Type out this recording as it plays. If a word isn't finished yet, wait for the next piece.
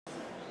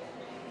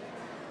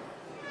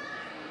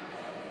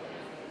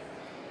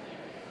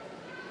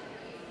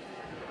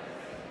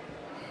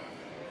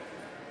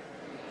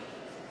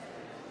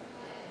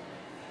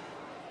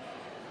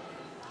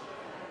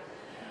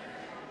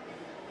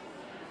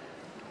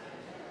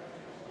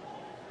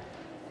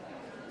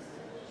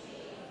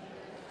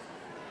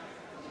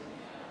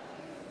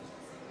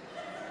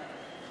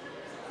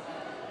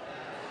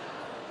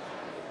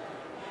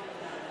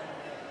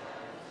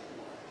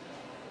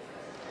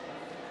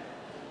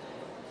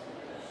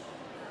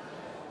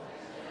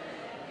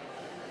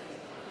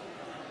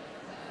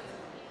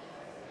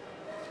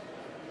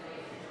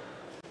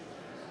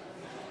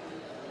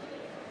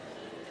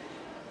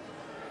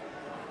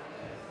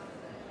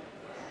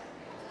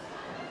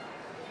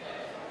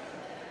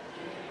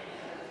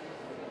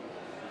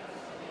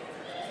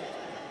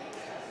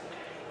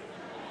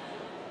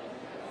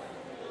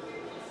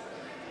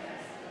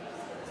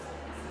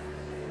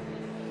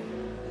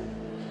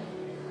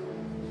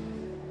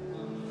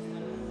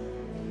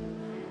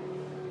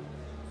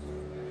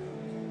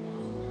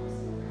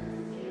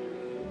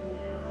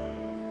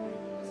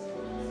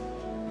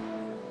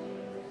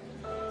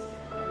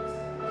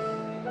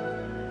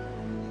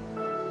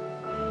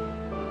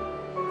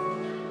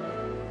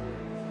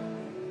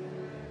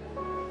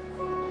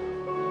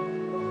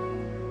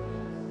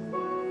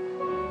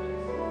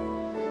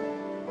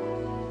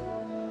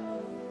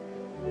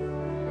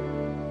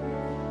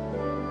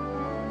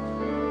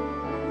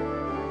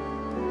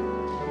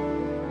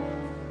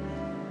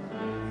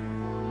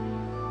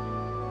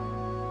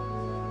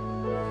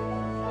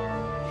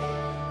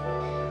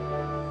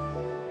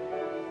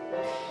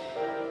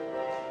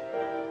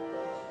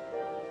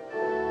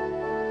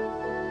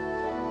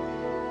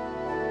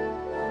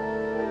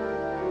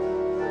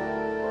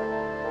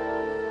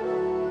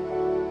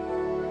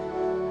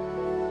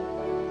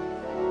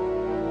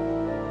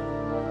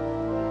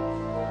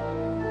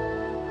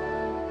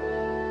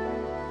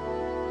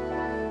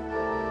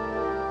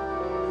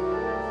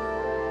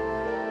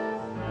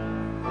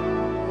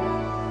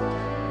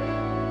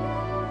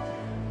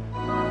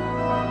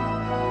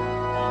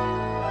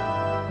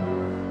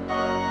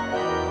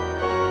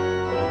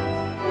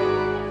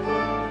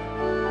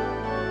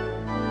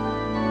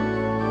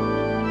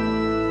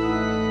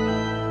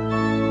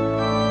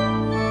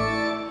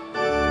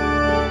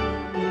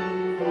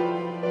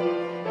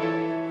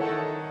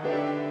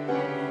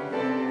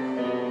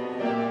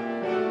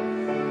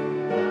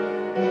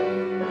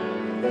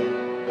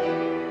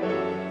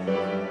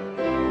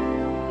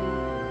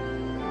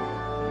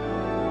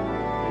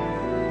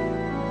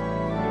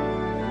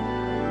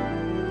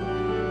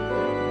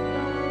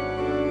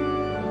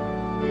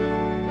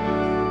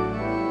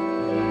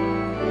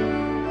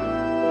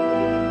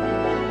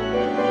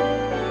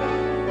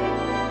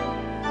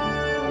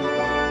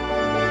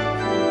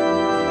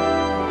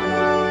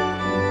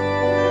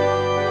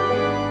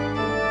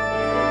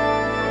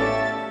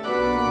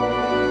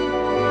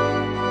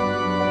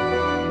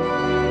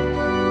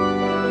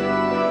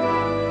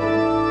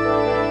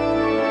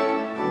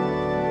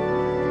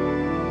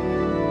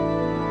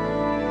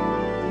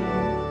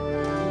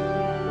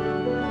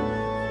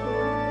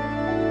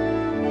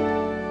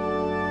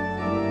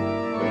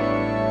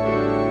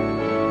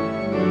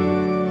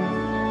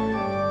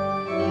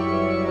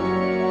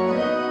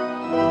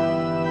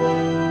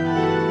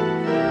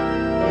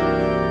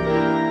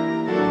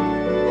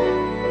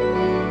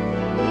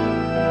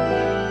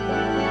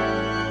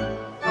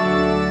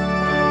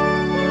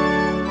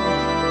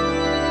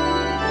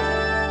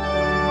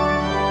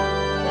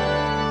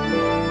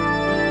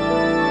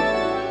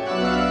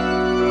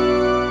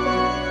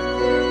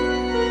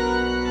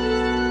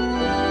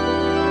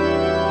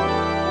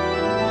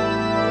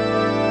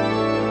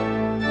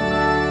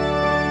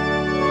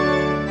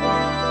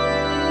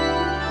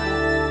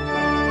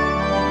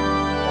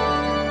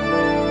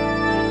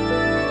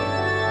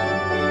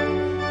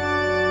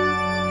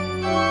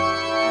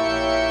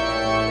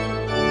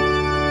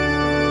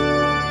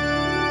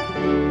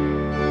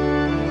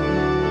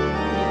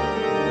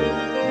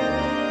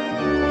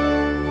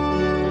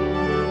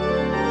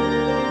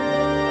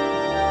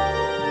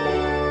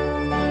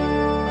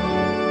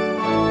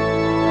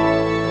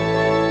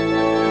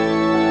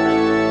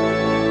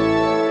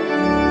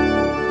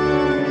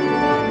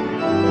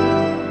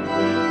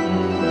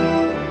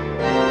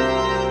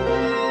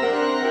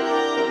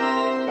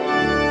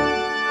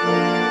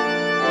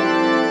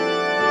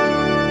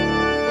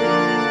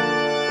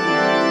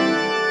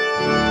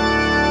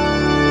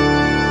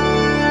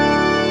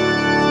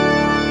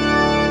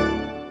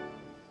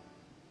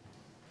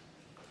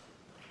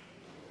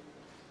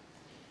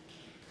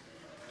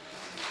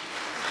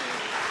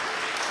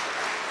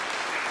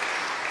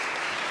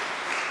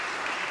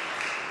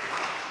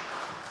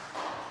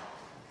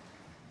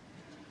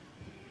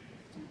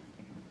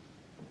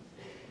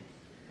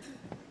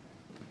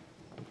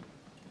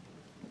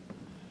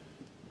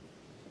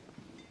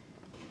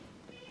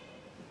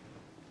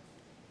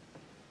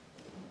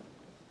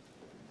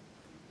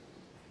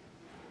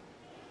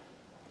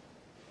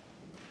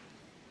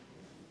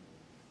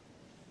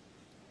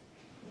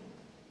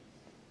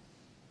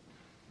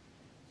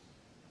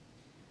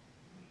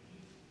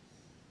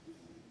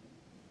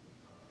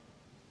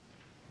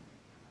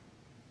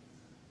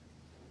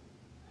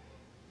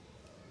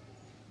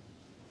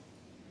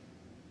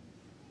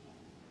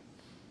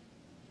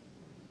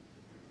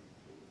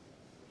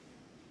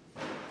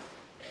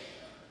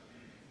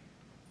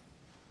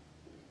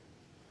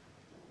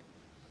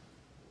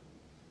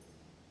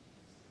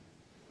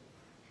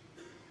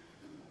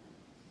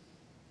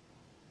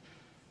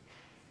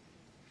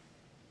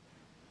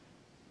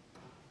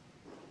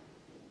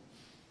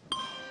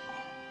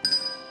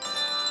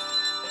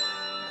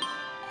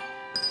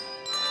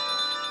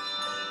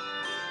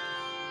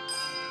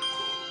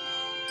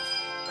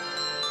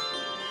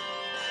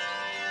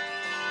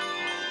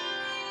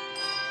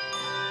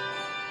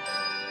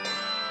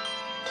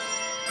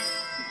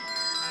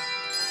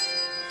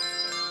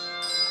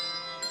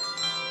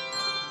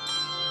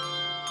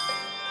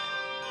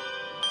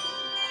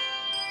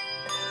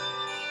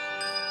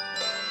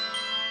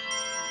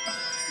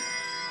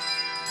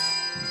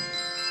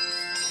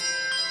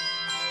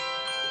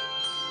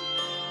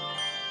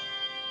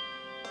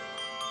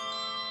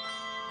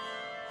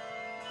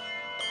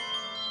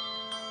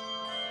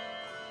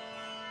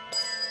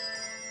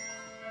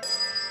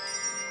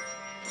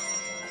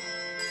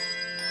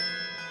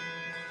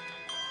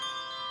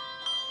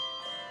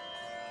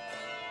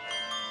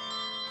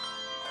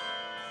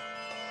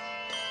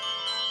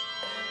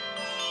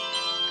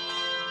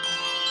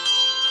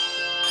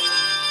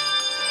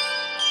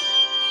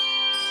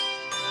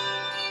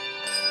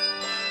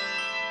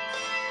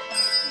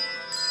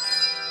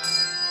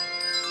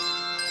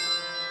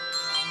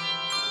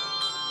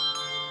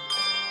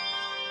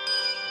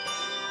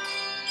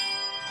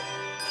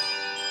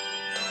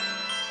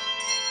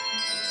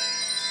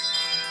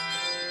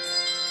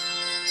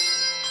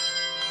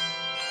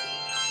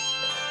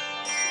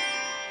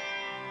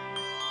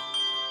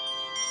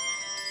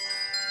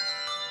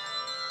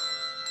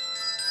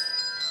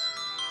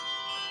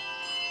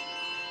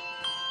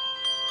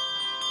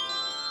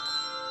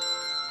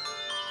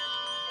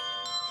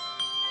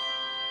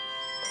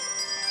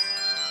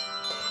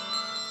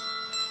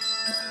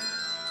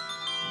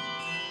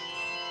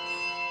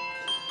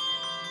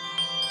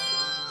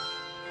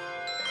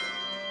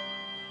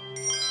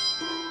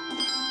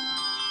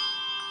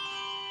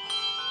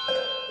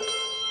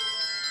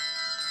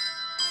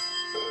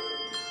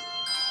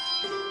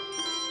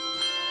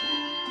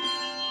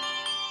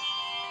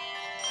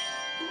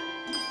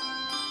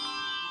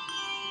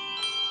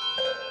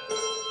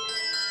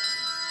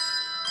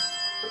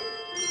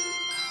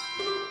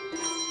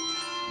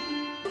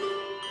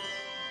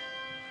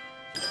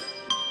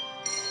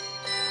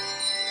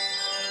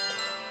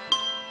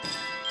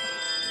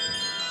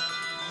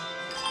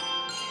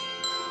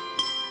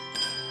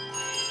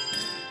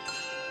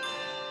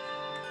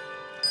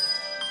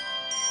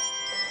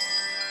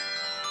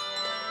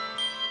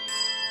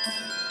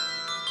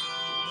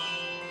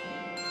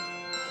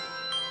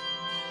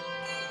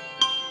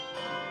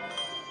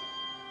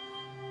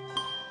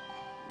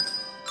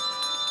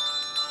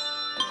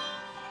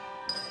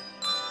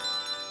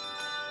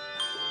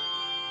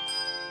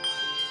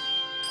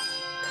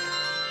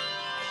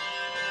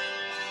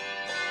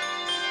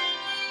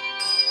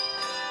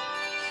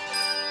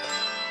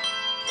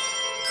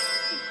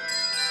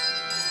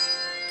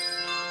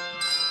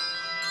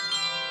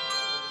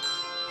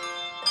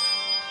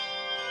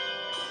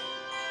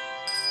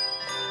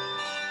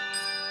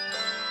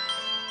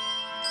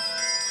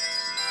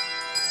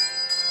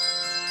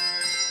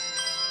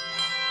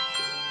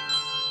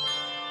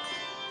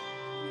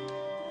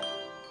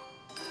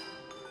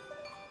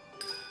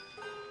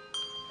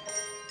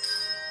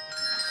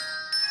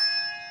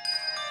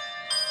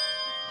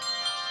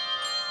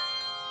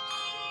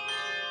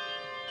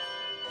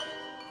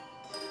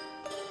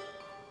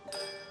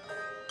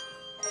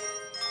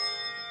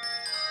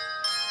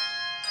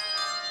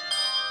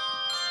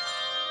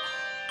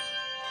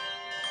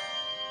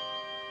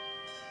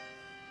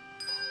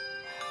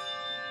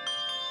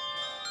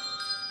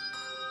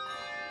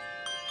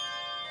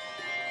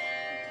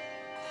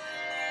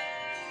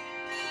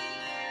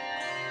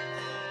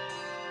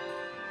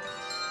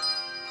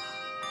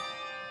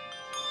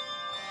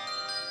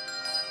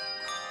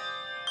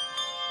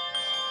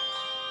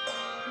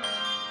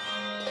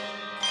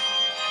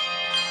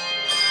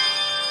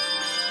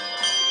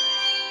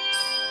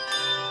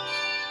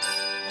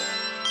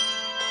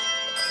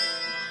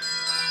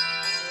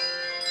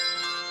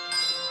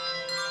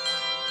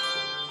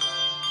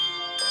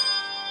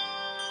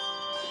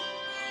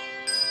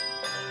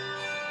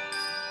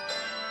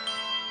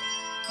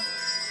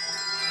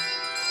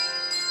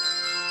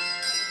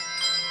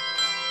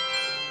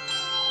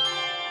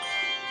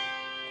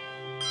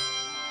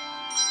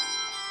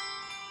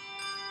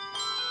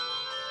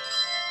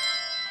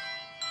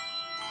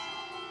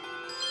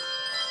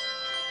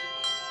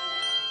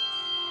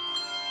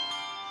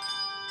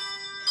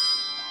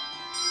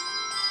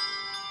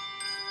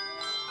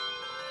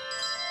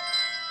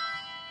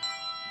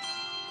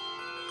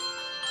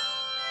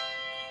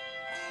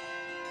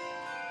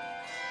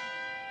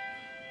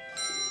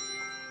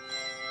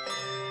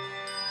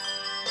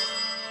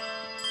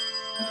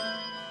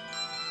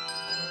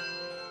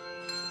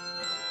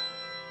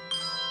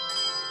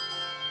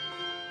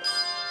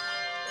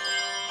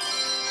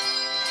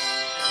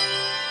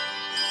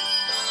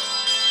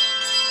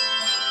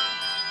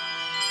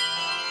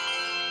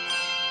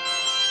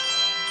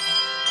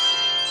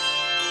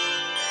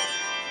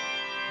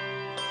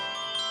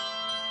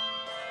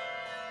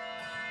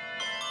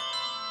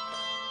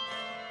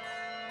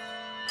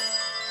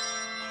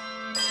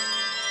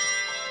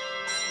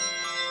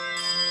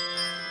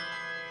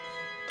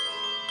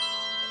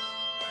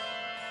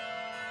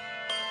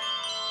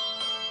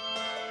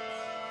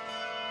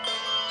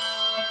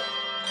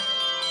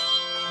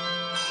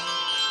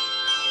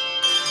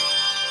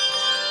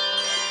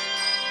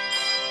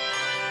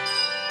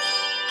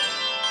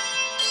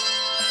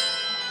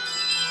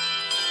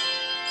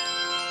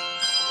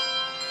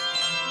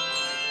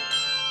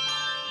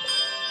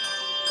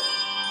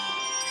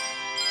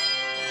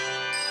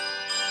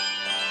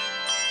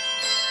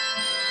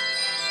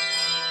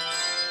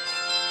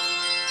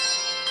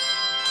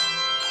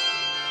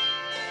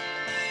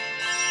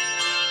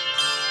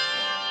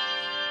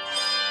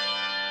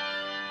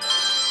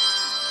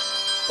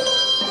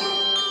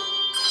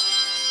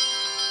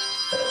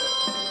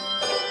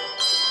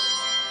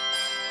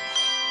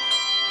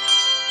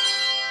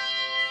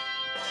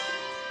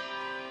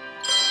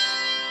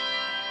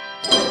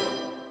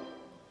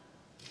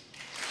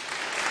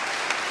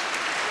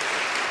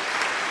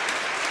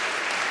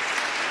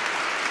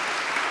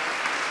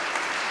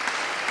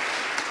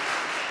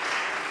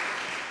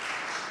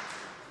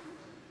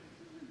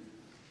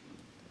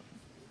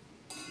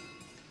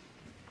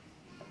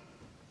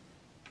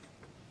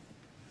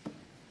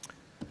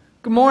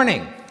Good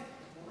morning.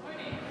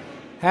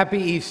 Happy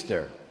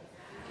Easter.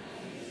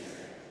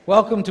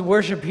 Welcome to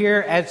worship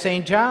here at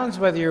St. John's,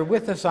 whether you're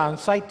with us on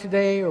site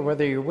today or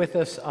whether you're with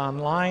us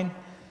online.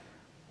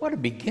 What a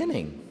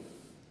beginning.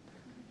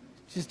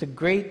 Just a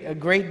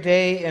great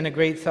day and a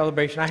great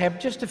celebration. I have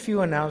just a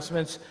few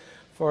announcements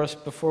for us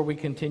before we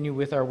continue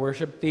with our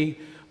worship. The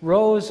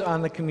rose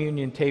on the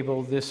communion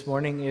table this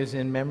morning is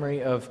in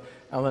memory of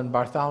Ellen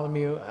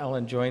Bartholomew.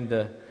 Ellen joined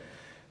the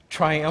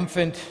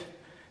triumphant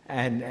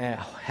and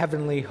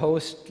heavenly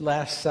host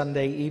last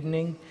Sunday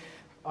evening.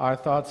 Our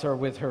thoughts are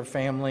with her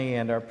family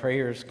and our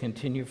prayers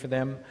continue for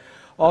them.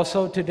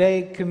 Also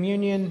today,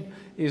 communion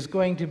is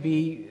going to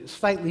be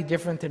slightly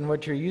different than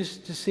what you're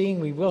used to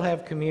seeing. We will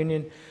have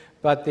communion,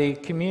 but the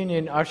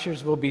communion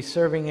ushers will be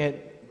serving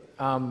it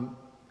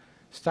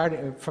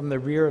starting from the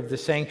rear of the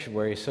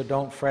sanctuary, so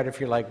don't fret if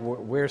you're like,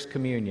 where's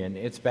communion?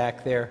 It's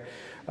back there.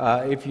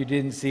 If you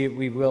didn't see it,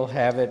 we will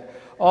have it.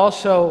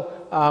 Also,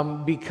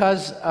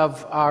 because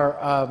of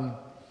our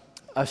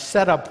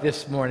setup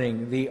this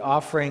morning, the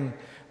offering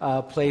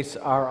plates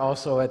are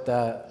also at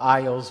the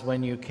aisles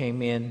when you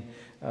came in,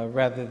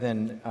 rather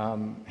than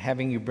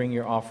having you bring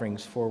your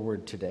offerings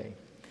forward today.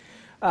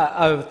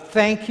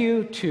 Thank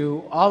you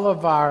to all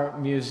of our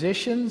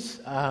musicians,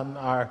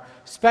 our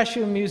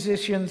special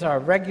musicians, our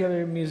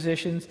regular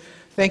musicians.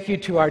 Thank you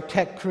to our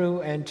tech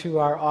crew and to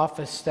our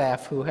office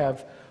staff who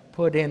have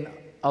put in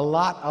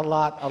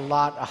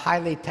a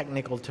highly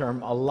technical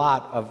term, a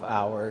lot of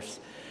hours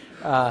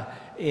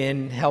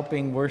in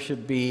helping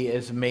worship be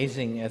as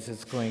amazing as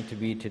it's going to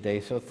be today.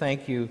 So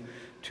thank you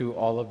to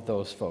all of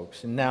those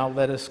folks. And now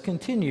let us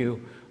continue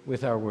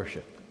with our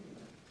worship.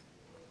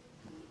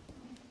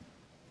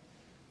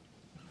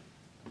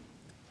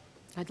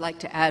 I'd like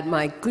to add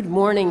my good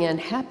morning and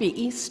happy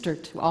Easter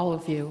to all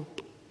of you.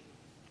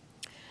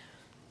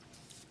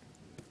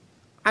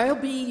 I'll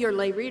be your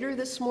lay reader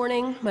this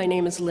morning. My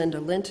name is Linda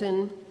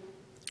Linton.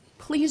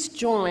 Please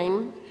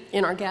join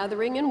in our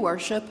gathering and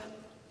worship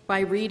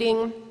by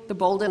reading the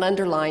bold and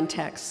underlined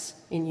texts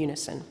in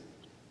unison.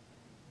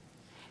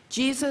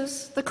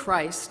 Jesus the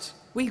Christ,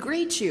 we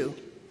greet you.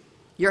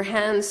 Your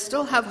hands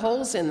still have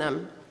holes in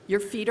them.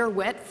 Your feet are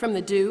wet from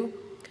the dew.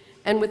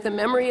 And with the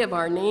memory of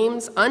our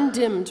names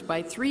undimmed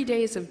by 3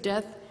 days of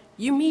death,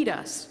 you meet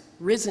us,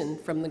 risen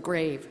from the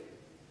grave.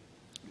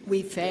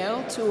 We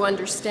fail to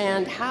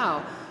understand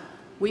how.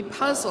 We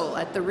puzzle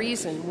at the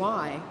reason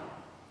why.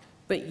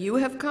 But you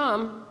have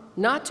come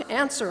not to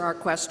answer our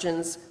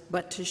questions,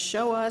 but to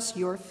show us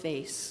your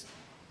face.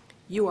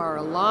 You are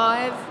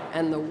alive,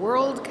 and the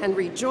world can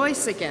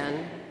rejoice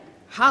again.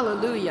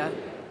 Hallelujah.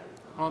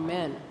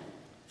 Amen.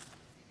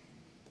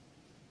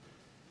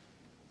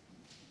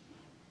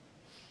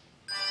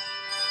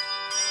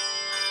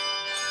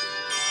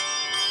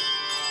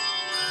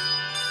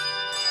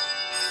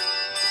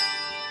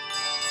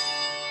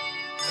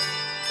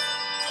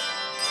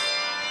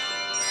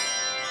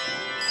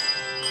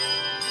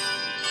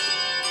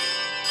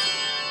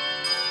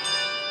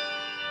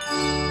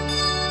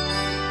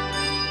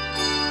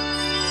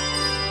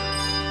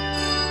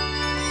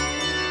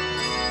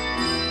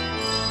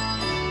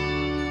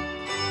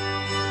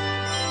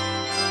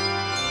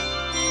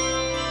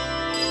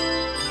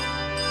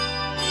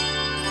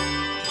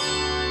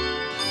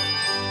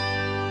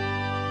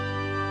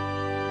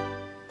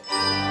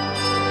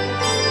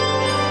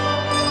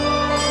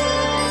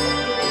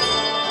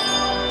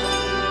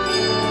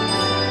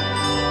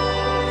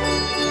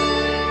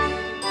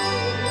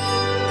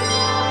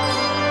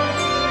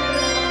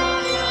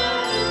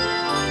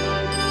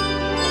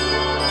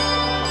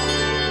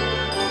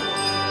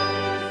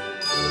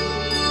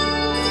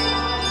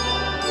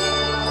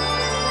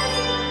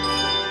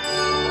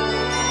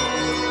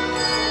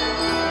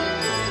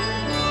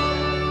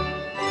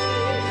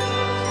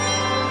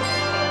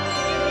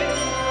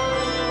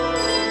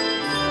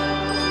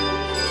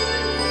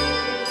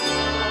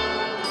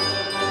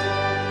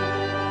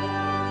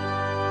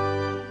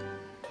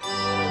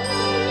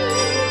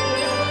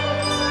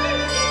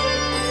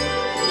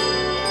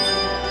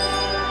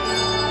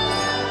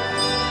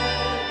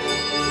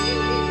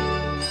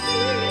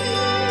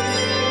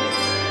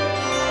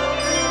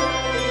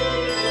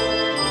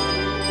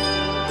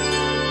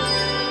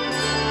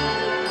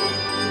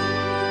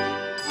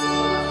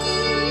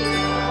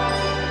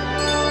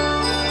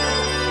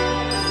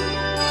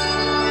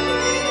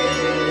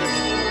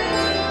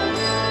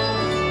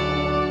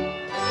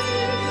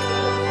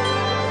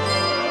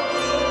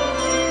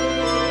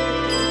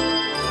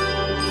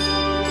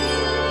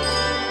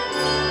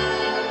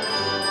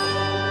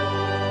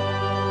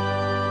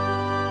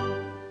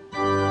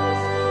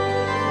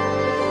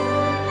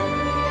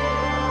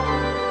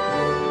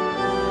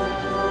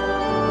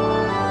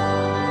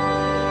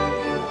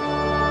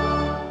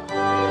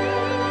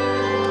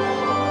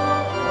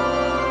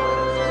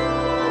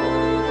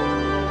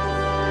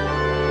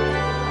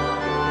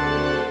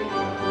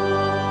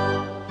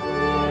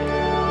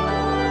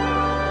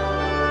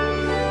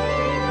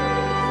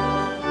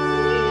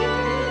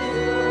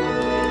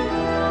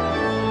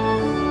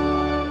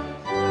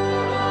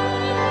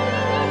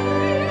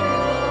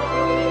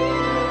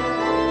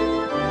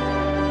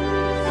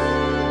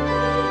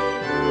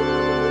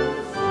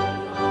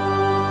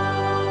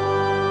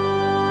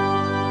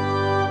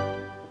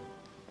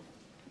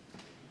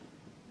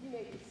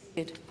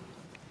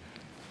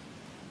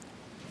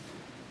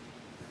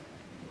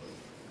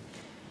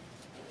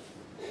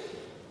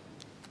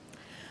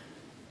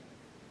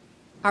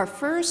 Our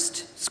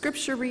first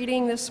scripture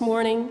reading this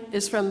morning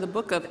is from the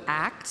book of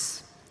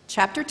Acts,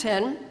 chapter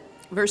 10,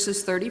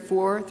 verses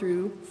 34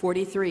 through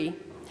 43.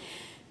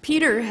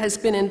 Peter has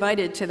been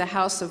invited to the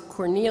house of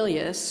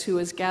Cornelius, who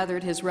has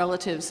gathered his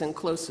relatives and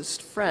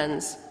closest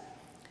friends.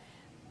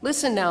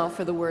 Listen now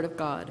for the word of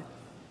God.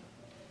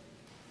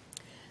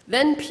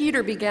 Then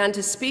Peter began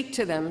to speak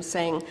to them,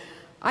 saying,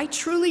 I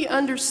truly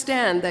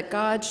understand that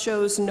God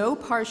shows no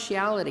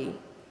partiality,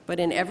 but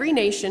in every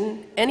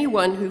nation,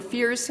 anyone who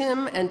fears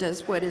him and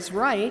does what is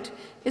right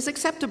is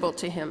acceptable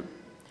to him.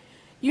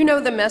 You know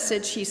the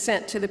message he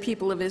sent to the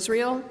people of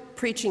Israel,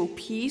 preaching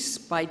peace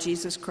by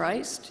Jesus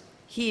Christ.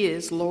 He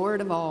is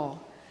Lord of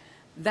all.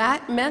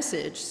 That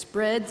message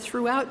spread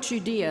throughout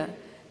Judea,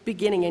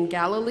 beginning in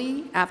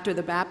Galilee after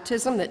the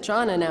baptism that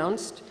John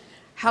announced,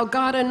 how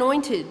God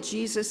anointed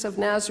Jesus of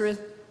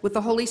Nazareth with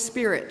the Holy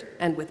Spirit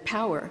and with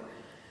power,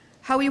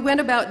 how he went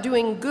about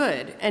doing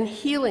good and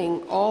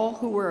healing all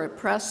who were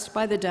oppressed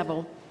by the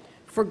devil,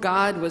 for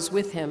God was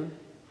with him.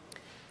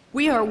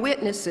 We are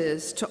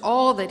witnesses to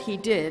all that he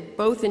did,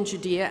 both in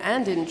Judea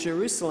and in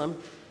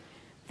Jerusalem.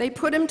 They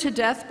put him to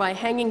death by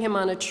hanging him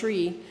on a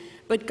tree,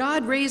 but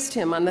God raised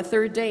him on the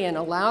third day and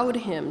allowed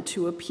him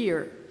to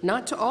appear,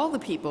 not to all the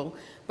people,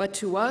 but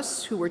to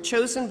us who were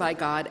chosen by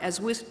God as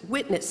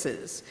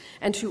witnesses,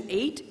 and who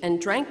ate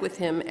and drank with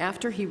him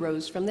after he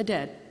rose from the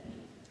dead.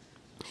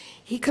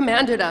 He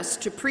commanded us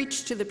to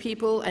preach to the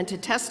people and to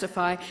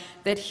testify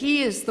that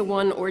he is the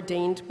one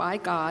ordained by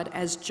God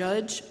as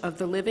judge of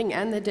the living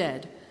and the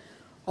dead.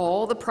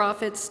 All the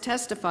prophets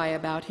testify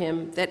about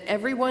him, that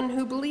everyone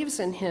who believes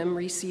in him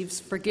receives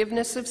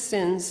forgiveness of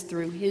sins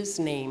through his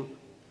name.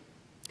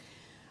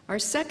 Our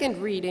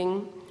second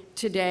reading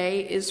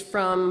today is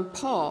from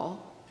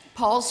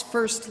Paul's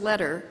first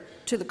letter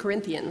to the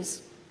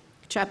Corinthians,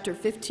 chapter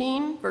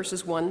 15,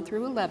 verses 1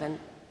 through 11.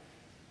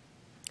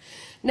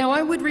 Now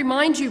I would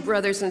remind you,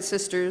 brothers and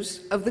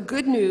sisters, of the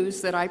good news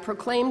that I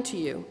proclaimed to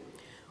you,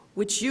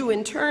 which you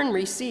in turn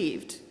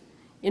received,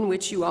 in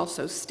which you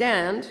also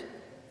stand,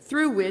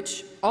 through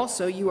which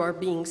also you are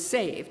being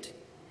saved,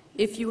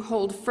 if you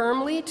hold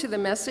firmly to the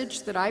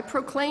message that I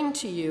proclaimed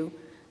to you,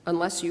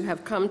 unless you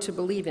have come to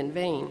believe in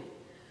vain.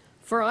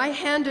 For I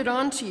handed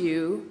on to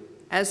you,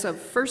 as of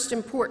first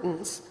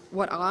importance,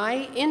 what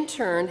I in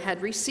turn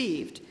had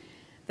received,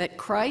 that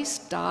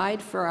Christ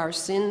died for our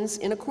sins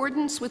in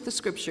accordance with the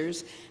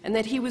Scriptures, and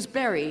that he was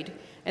buried,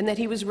 and that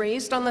he was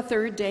raised on the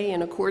third day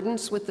in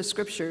accordance with the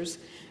Scriptures,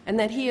 and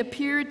that he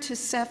appeared to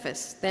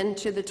Cephas, then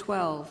to the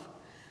 12.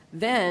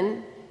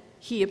 Then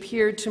he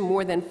appeared to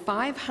more than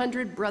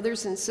 500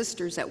 brothers and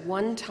sisters at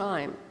one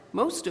time,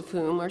 most of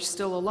whom are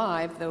still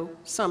alive, though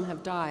some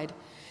have died.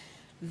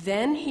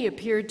 Then he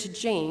appeared to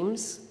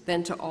James,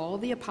 then to all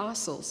the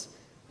apostles.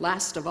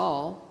 Last of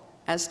all,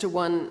 as to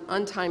one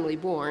untimely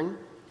born,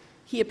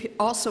 he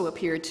also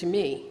appeared to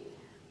me,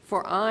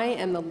 for I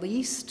am the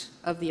least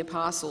of the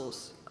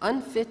apostles,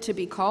 unfit to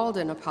be called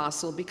an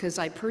apostle because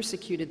I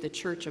persecuted the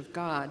church of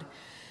God.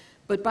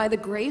 But by the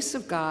grace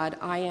of God,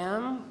 I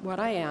am what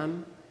I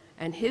am,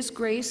 and his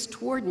grace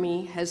toward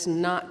me has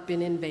not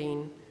been in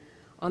vain.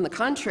 On the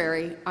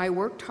contrary, I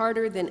worked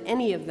harder than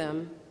any of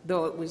them,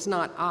 though it was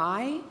not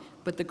I,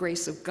 but the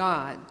grace of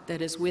God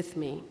that is with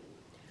me.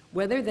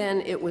 Whether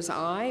then it was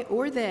I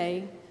or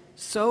they,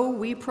 so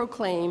we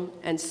proclaim,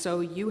 and so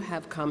you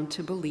have come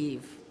to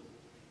believe.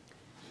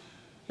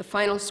 The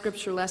final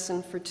scripture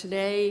lesson for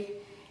today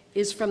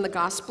is from the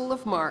Gospel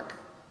of Mark,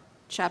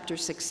 chapter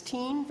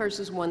 16,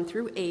 verses 1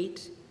 through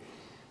 8.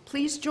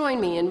 Please join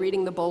me in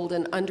reading the bold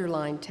and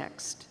underlined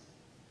text.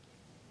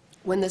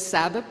 When the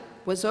Sabbath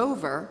was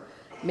over,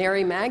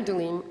 Mary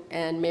Magdalene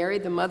and Mary,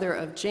 the mother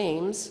of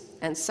James,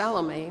 and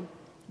Salome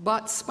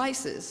bought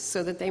spices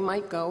so that they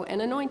might go and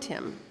anoint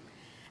him.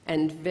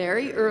 And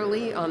very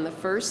early on the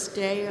first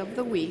day of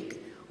the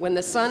week, when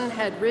the sun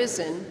had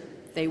risen,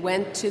 they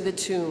went to the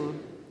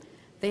tomb.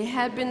 They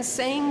had been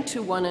saying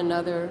to one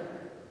another,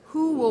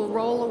 "Who will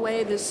roll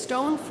away the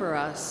stone for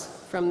us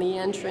from the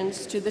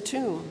entrance to the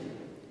tomb?"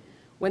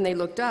 When they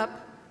looked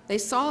up, they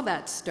saw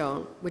that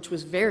stone, which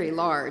was very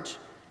large,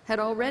 had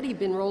already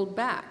been rolled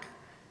back.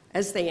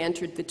 As they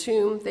entered the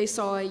tomb, they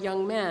saw a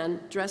young man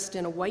dressed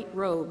in a white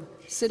robe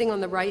sitting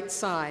on the right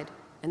side,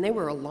 and they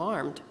were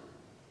alarmed.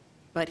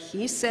 But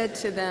he said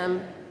to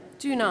them,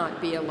 "Do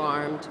not be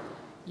alarmed.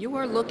 You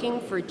are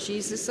looking for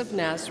Jesus of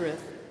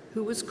Nazareth,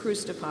 who was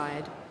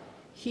crucified.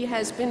 He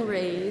has been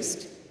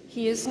raised.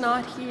 He is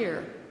not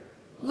here.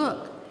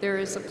 Look, there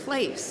is a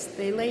place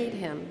they laid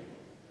him.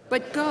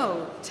 But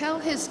go, tell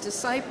his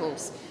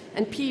disciples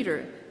and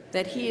Peter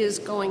that he is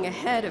going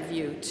ahead of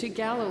you to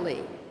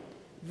Galilee.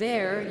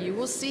 There you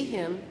will see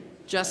him,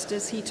 just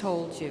as he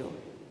told you."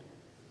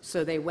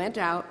 So they went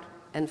out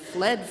and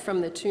fled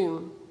from the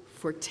tomb,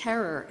 for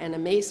terror and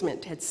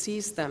amazement had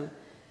seized them.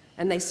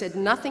 And they said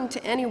nothing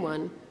to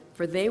anyone,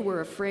 for they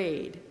were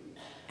afraid.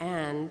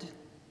 And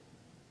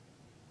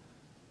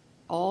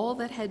all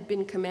that had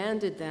been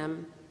commanded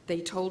them,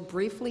 they told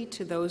briefly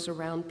to those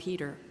around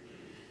Peter.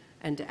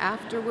 And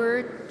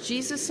afterward,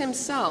 Jesus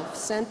himself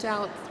sent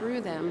out through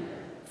them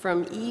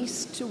from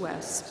east to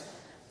west,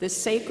 the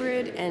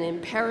sacred and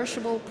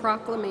imperishable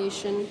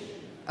proclamation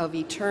of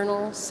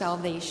eternal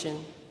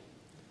salvation.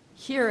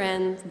 Here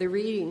end the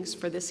readings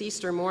for this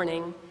Easter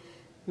morning.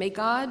 May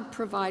God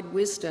provide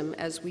wisdom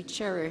as we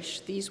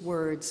cherish these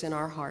words in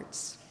our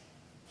hearts.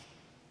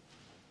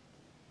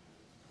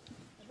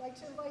 I'd like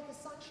to invite the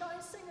Sunshine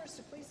Singers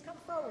to please come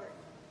forward.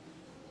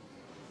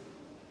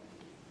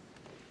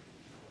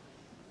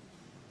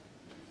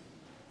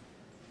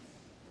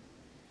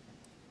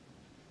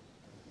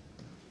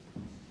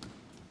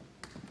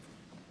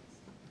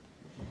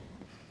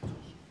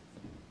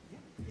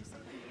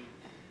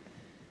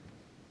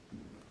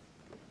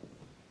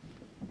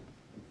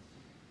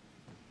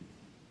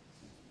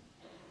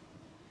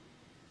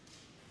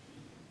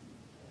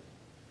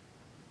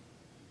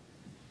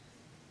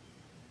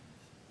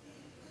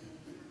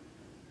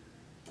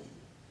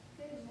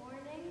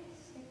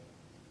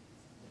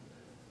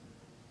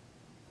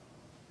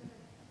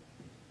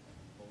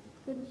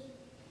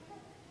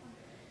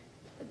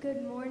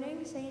 Good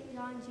morning, St.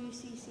 John's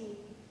UCC.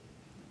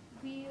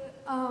 We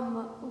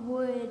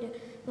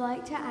would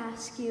like to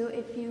ask you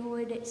if you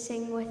would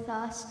sing with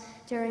us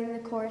during the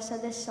chorus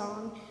of this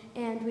song,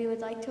 and we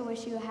would like to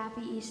wish you a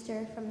happy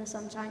Easter from the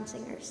Sunshine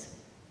Singers.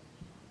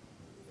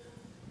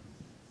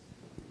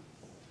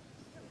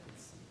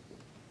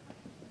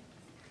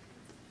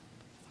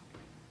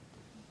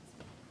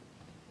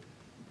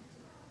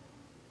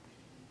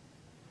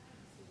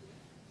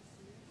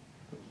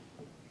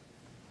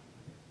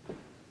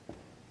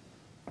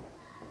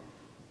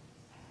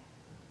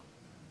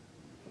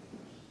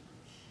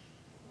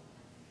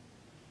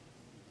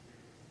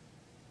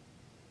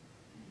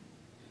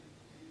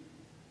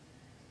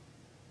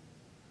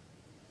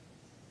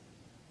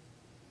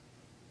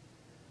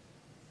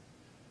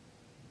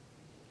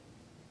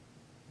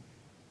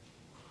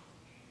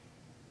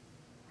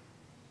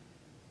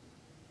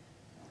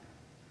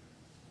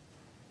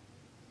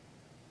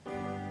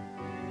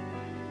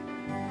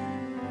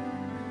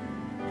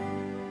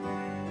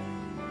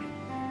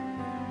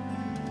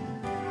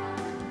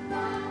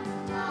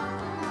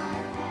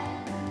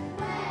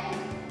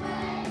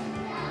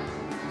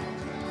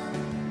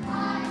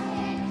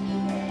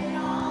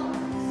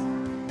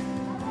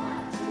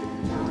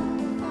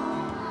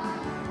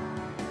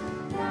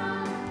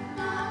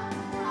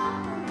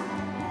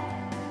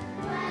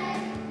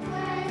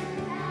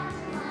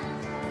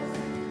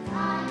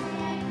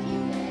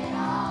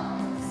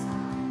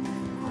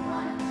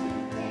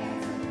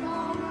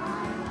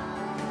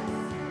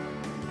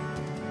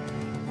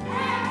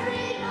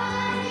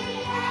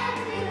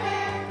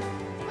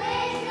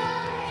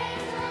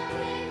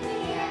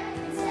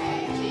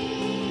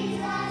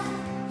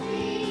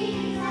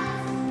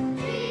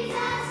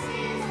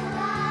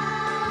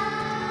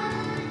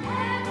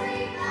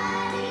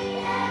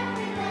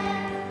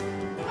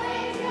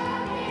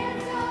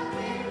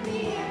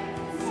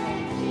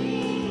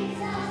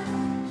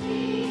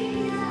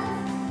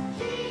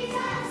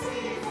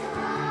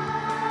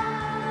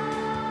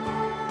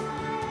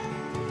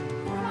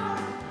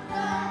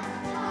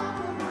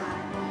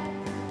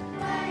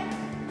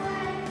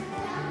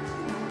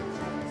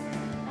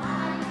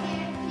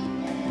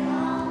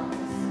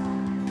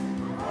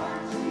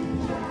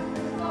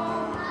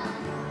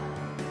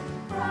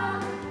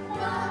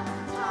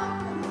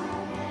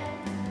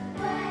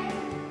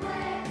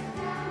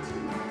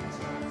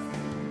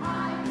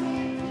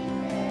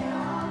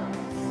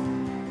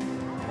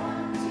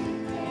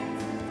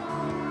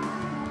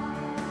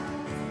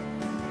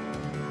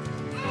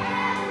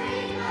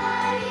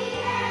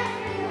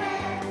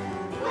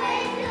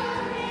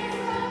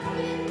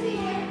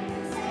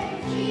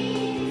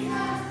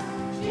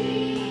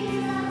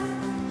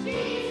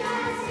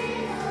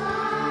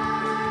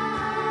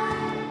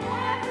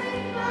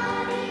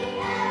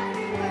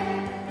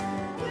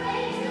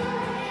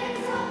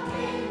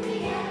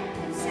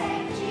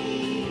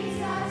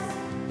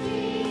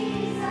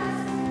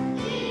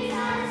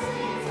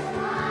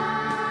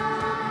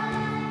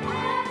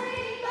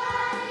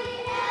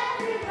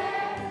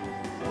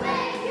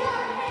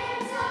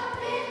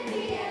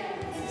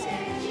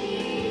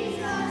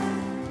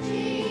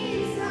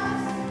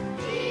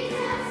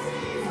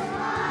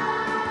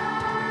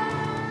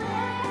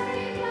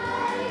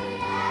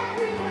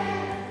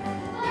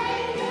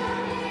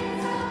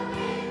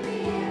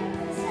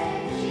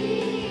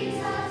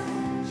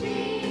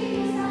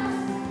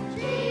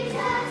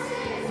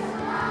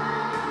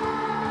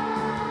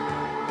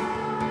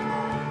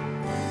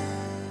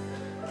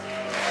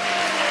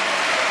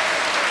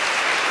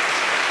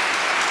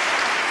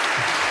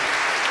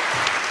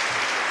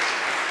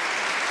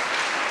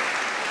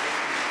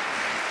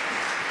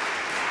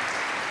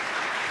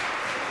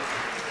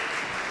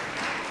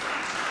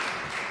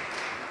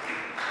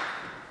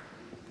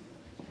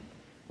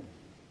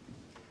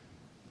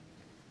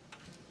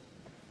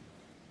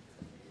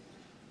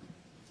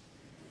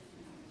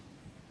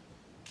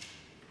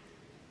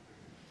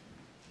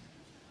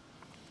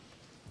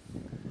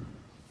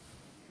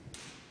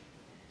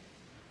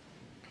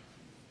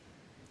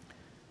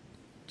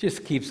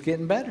 Just keeps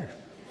getting better.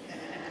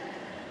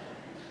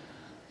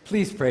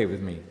 Please pray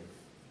with me.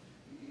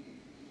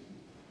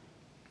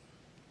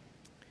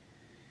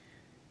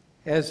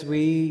 As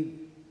we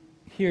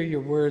hear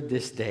your word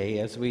this day,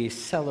 as we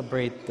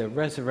celebrate the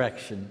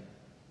resurrection,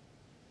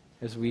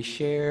 as we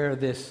share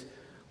this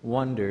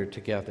wonder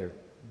together,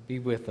 be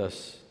with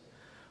us.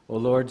 O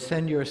Lord,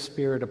 send your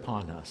Spirit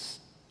upon us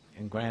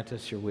and grant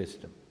us your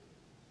wisdom.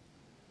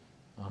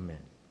 Amen.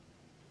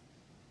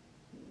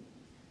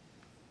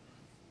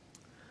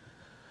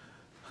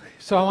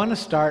 So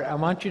I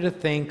want you to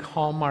think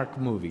Hallmark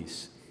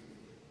movies.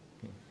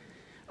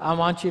 I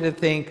want you to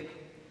think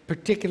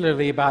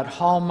particularly about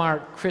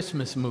Hallmark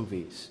Christmas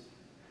movies.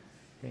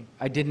 Okay.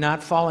 I did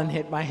not fall and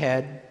hit my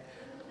head.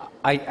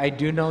 I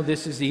do know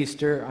this is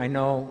Easter. I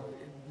know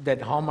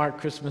that Hallmark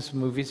Christmas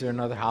movies are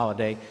another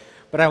holiday.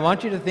 But I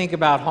want you to think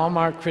about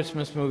Hallmark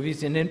Christmas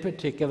movies, and in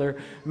particular,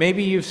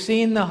 maybe you've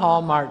seen the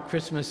Hallmark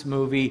Christmas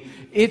movie,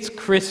 It's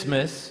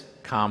Christmas,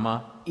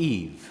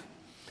 Eve.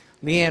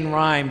 Leanne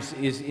Rimes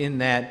is in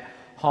that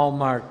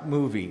Hallmark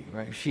movie,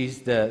 right?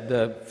 She's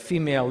the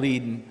female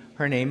lead, and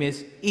her name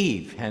is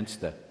Eve, hence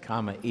the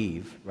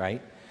Eve,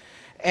 right?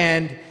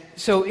 And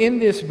so in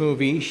this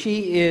movie,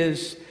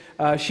 she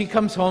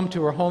comes home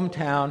to her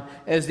hometown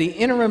as the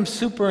interim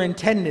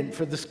superintendent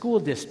for the school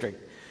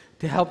district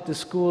to help the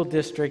school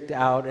district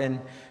out, and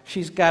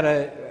she's got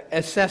to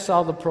assess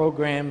all the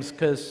programs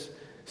because,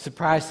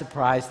 surprise,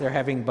 surprise, they're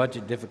having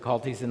budget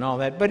difficulties and all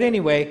that. But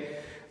anyway,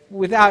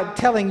 without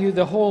telling you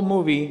the whole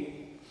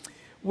movie,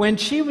 when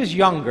she was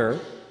younger,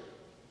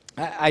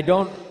 I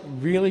don't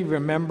really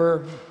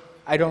remember,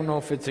 I don't know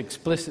if it's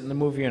explicit in the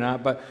movie or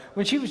not, but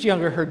when she was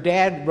younger, her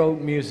dad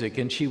wrote music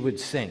and she would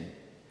sing.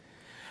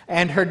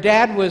 And her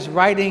dad was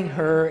writing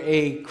her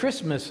a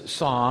Christmas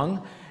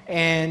song,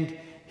 and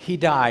he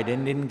died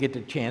and didn't get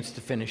the chance to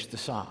finish the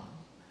song.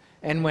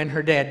 And when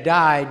her dad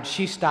died,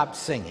 she stopped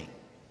singing.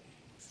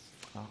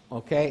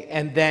 Okay?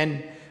 And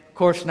then, of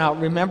course, now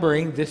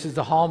remembering this is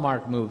the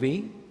Hallmark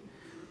movie,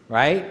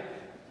 right?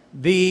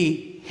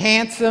 The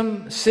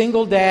handsome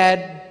single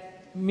dad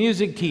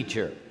music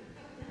teacher,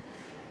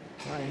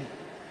 right,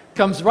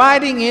 comes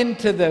riding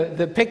into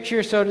the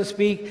picture, so to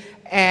speak,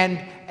 and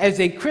as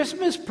a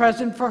Christmas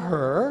present for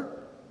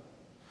her,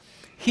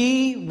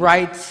 he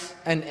writes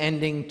an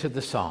ending to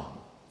the song.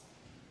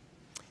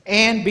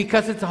 And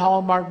because it's a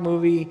Hallmark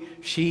movie,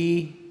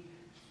 she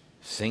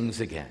sings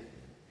again.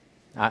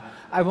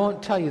 I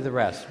won't tell you the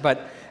rest,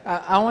 but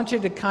I want you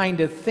to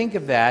kind of think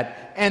of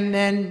that and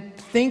then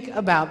think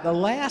about the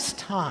last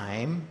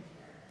time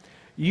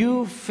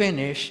you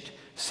finished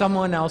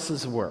someone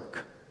else's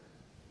work.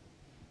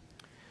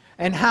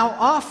 And how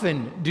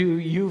often do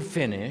you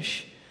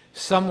finish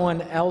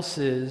someone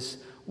else's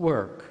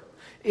work?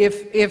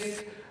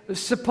 If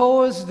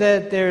suppose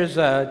that there's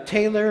a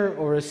tailor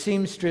or a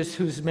seamstress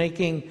who's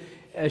making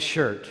a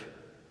shirt,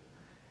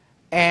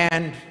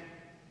 and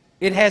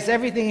it has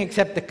everything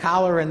except the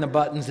collar and the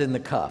buttons and the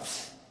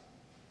cuffs.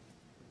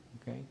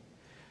 Okay?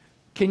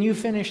 Can you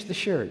finish the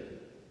shirt?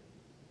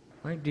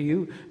 Right? Do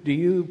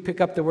you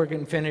pick up the work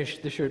and finish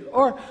the shirt?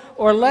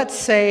 Or let's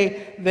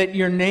say that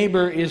your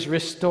neighbor is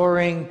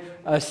restoring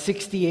a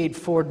 '68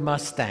 Ford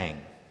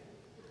Mustang.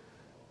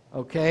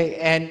 Okay?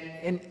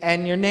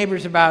 And your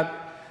neighbor's about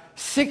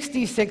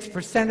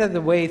 66% of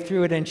the way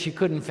through it and she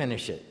couldn't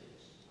finish it.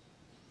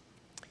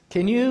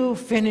 Can you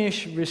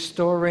finish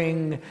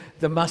restoring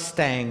the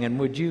Mustang, and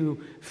would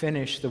you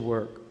finish the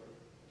work?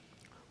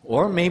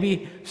 Or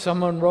maybe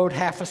someone wrote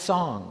half a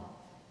song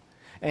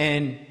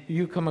and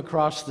you come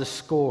across the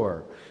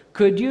score.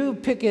 Could you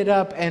pick it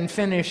up and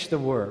finish the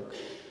work?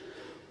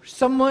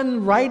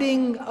 Someone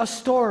writing a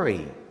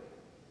story,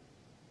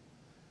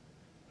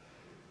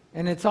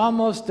 and it's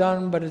almost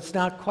done, but it's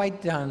not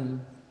quite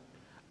done.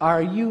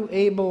 Are you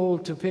able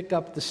to pick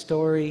up the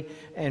story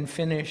and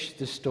finish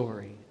the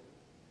story?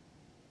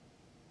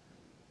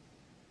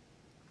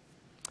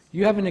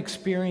 You have an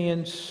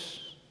experience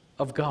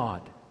of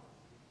God.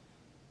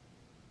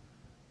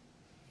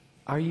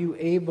 Are you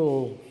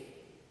able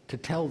to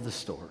tell the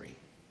story,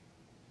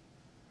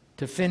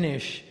 to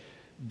finish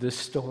the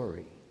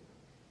story?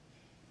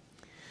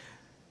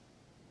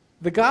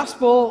 The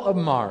Gospel of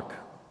Mark.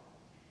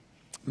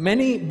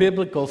 Many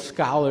biblical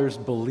scholars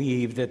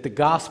believe that the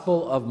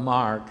Gospel of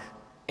Mark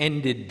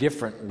ended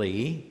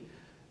differently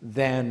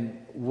than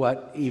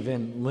what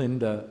even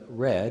Linda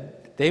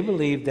read. They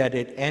believe that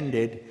it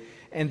ended,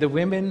 and the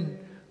women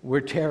were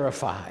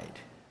terrified,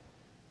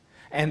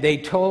 and they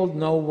told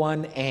no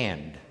one,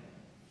 and.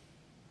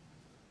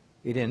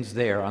 It ends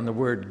there on the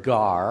word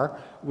gar,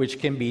 which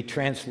can be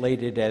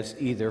translated as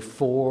either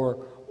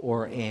for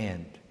or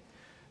and.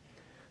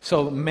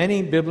 So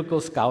many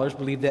biblical scholars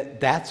believe that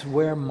that's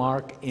where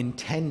Mark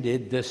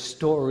intended the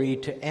story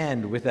to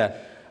end, with a,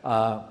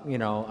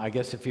 I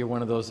guess if you're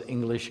one of those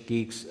English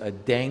geeks, a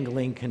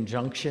dangling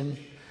conjunction,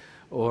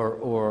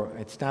 or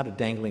it's not a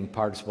dangling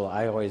participle.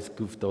 I always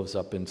goofed those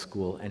up in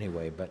school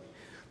anyway, but,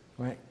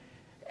 right?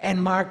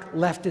 And Mark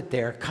left it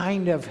there,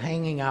 kind of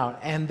hanging out,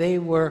 and they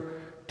were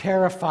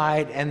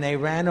terrified, and they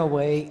ran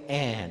away,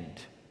 and.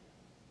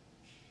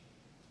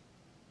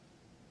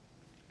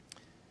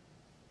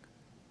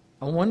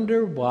 I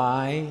wonder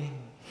why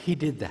he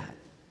did that.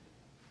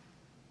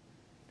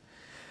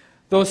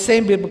 Those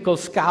same biblical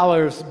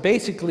scholars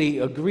basically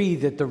agree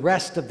that the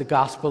rest of the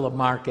Gospel of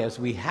Mark as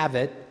we have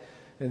it,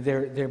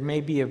 there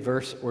may be a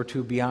verse or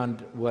two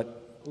beyond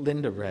what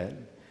Linda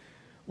read,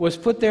 was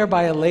put there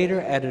by a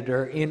later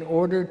editor in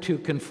order to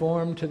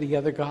conform to the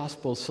other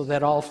Gospels, so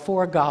that all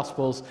four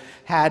Gospels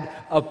had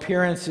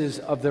appearances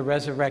of the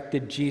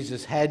resurrected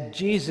Jesus, had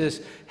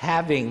Jesus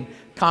having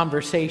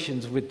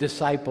conversations with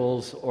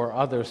disciples or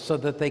others, so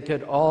that they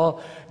could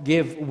all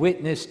give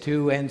witness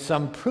to and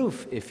some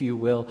proof, if you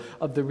will,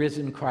 of the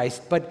risen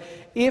Christ. But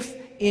if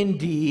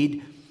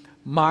indeed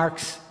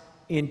Mark's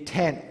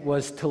intent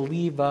was to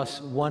leave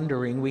us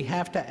wondering, we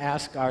have to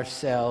ask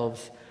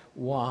ourselves,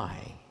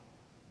 why?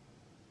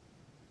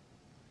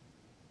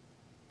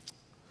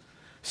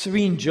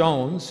 Serene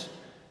Jones,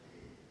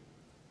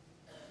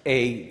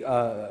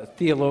 a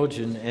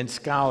theologian and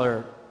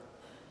scholar,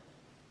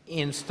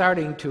 in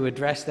starting to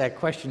address that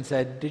question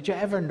said, did you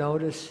ever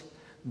notice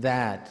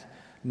that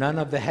none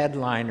of the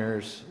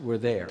headliners were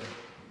there?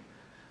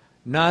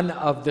 None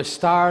of the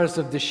stars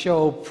of the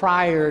show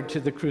prior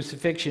to the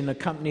crucifixion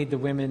accompanied the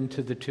women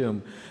to the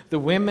tomb. The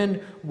women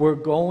were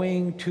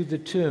going to the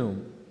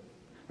tomb.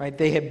 Right?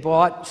 They had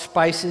bought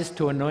spices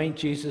to anoint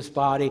Jesus'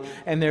 body,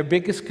 and their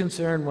biggest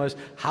concern was,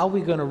 how are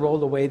we going to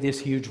roll away this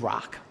huge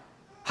rock?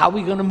 How are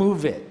we going to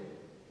move it?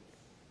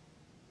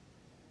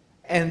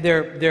 And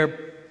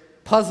they're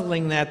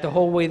puzzling that the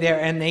whole way there,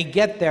 and they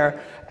get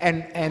there,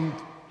 and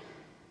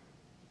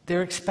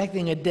they're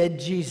expecting a dead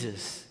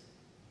Jesus.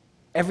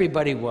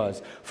 Everybody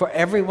was. For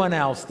everyone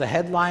else, the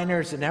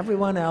headliners and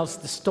everyone else,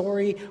 the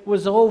story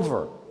was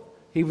over.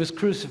 He was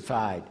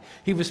crucified.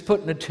 He was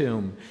put in a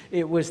tomb.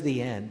 It was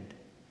the end.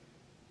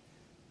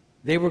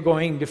 They were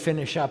going to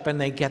finish up, and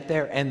they get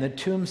there, and the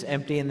tomb's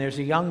empty, and there's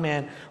a young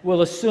man,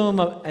 we'll assume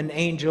an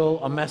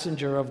angel, a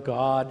messenger of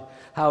God,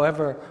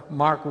 however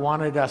Mark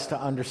wanted us to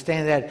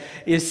understand that,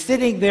 is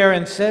sitting there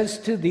and says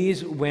to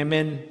these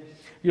women,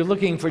 you're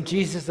looking for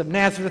Jesus of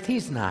Nazareth.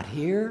 He's not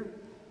here.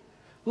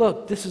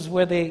 Look, this is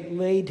where they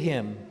laid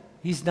him.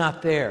 He's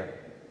not there.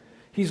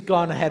 He's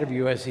gone ahead of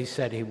you as he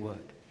said he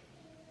would.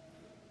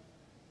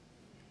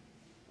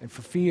 And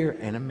for fear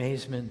and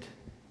amazement,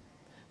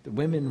 the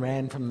women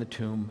ran from the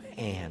tomb,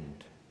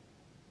 and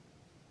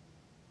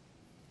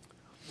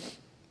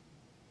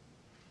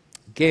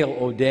Gail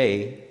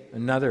O'Day,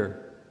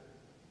 another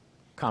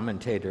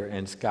commentator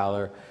and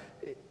scholar,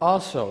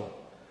 also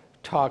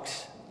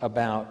talks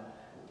about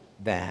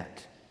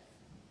that.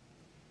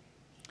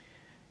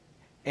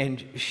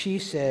 And she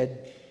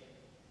said,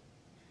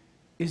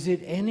 is it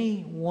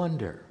any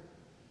wonder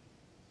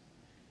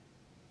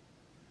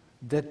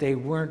that they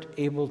weren't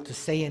able to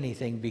say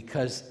anything?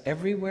 Because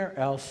everywhere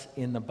else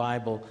in the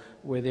Bible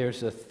where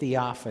there's a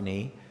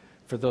theophany,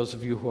 for those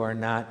of you who are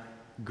not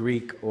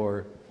Greek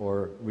or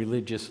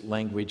religious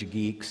language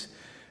geeks,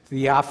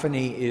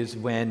 theophany is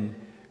when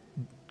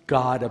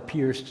God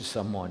appears to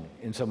someone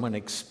and someone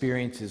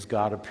experiences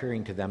God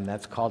appearing to them.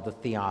 That's called a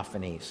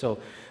theophany. So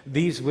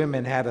these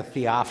women had a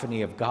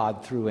theophany of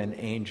God through an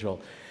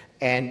angel.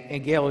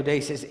 And Gail O'Day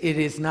says it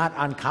is not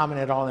uncommon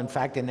at all. In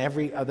fact, in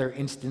every other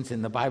instance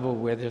in the Bible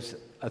where there's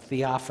a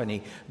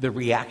theophany, the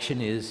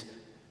reaction is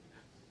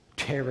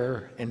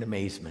terror and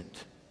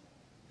amazement.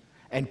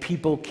 And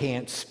people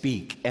can't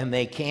speak, and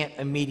they can't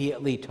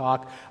immediately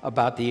talk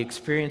about the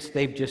experience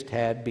they've just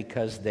had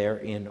because they're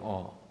in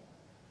awe.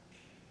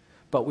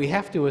 But we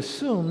have to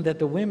assume that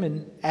the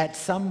women at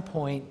some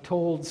point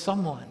told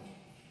someone,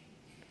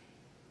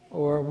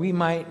 or we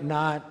might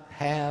not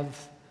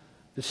have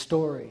the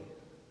story.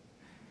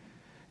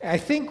 I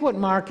think what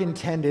Mark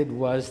intended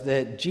was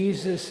that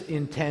Jesus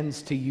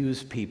intends to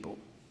use people.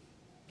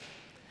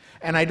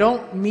 And I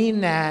don't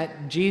mean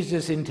that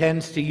Jesus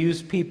intends to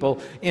use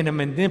people in a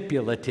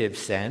manipulative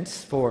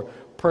sense for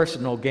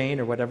personal gain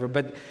or whatever,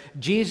 but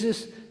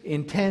Jesus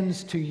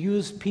intends to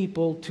use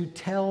people to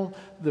tell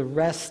the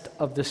rest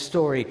of the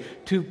story,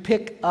 to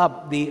pick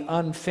up the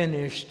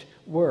unfinished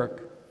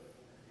work.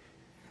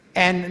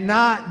 And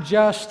not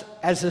just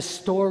as a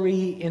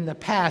story in the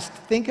past.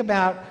 Think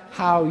about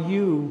how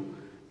you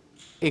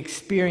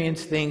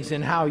experience things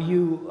and how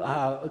you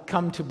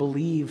come to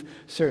believe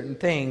certain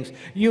things.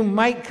 You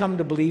might come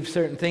to believe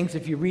certain things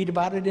if you read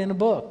about it in a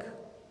book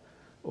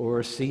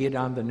or see it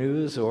on the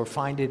news or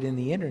find it in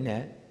the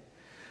internet.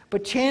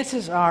 But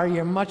chances are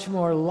you're much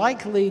more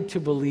likely to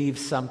believe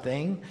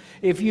something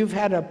if you've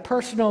had a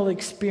personal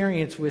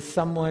experience with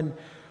someone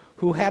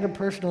who had a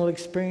personal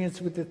experience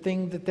with the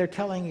thing that they're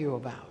telling you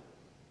about.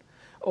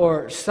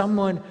 Or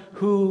someone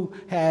who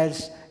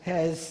has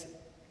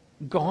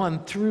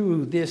gone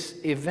through this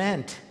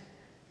event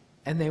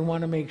and they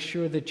want to make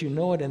sure that you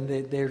know it and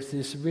that there's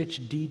this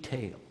rich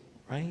detail,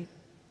 right?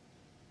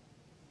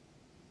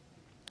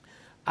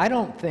 I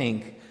don't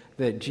think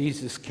that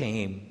Jesus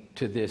came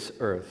to this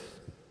earth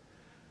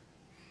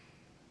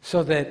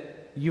so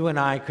that you and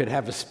I could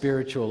have a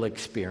spiritual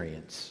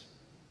experience.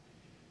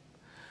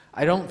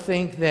 I don't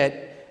think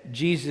that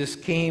Jesus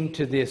came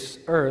to this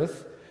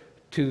earth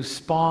to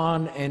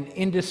spawn an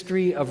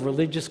industry of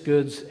religious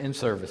goods and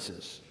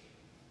services.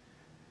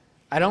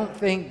 I don't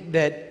think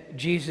that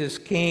Jesus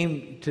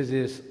came to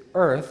this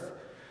earth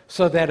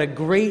so that a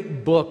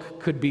great book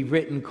could be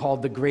written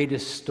called The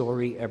Greatest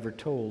Story Ever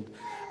Told.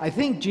 I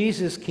think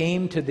Jesus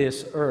came to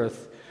this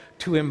earth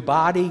to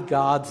embody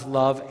God's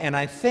love, and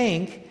I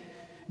think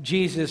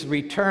Jesus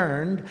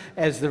returned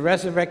as the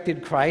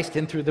resurrected Christ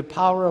and through the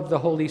power of the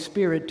Holy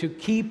Spirit to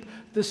keep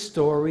the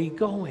story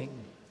going.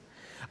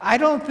 I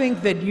don't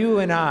think that you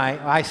and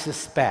I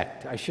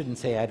suspect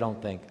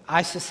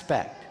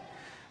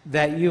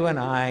that you and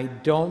I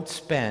don't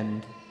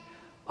spend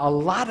a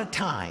lot of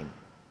time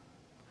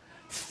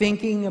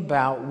thinking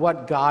about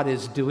what God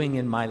is doing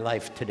in my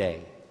life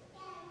today.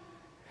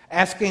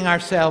 Asking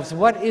ourselves,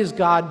 what is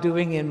God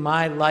doing in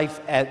my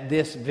life at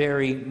this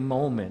very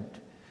moment?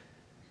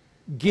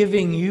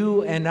 Giving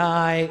you and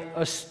I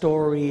a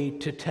story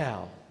to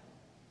tell.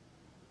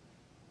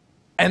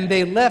 And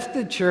they left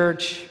the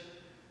church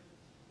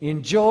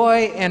in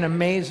joy and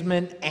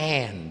amazement,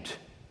 and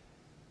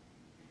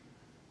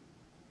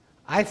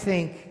I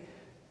think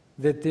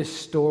that this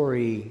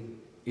story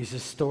is a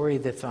story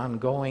that's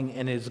ongoing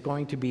and is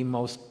going to be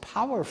most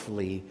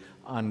powerfully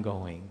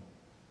ongoing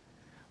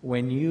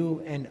when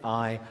you and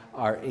I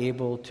are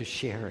able to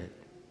share it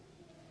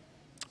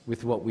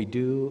with what we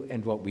do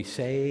and what we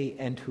say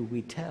and who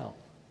we tell.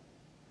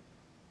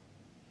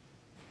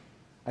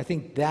 I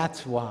think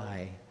that's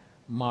why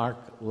Mark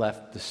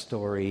left the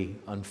story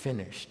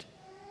unfinished,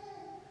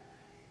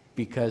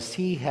 because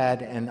he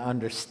had an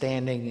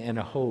understanding and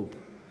a hope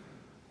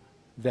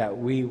that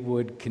we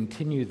would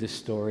continue the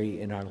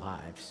story in our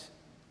lives.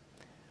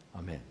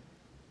 Amen.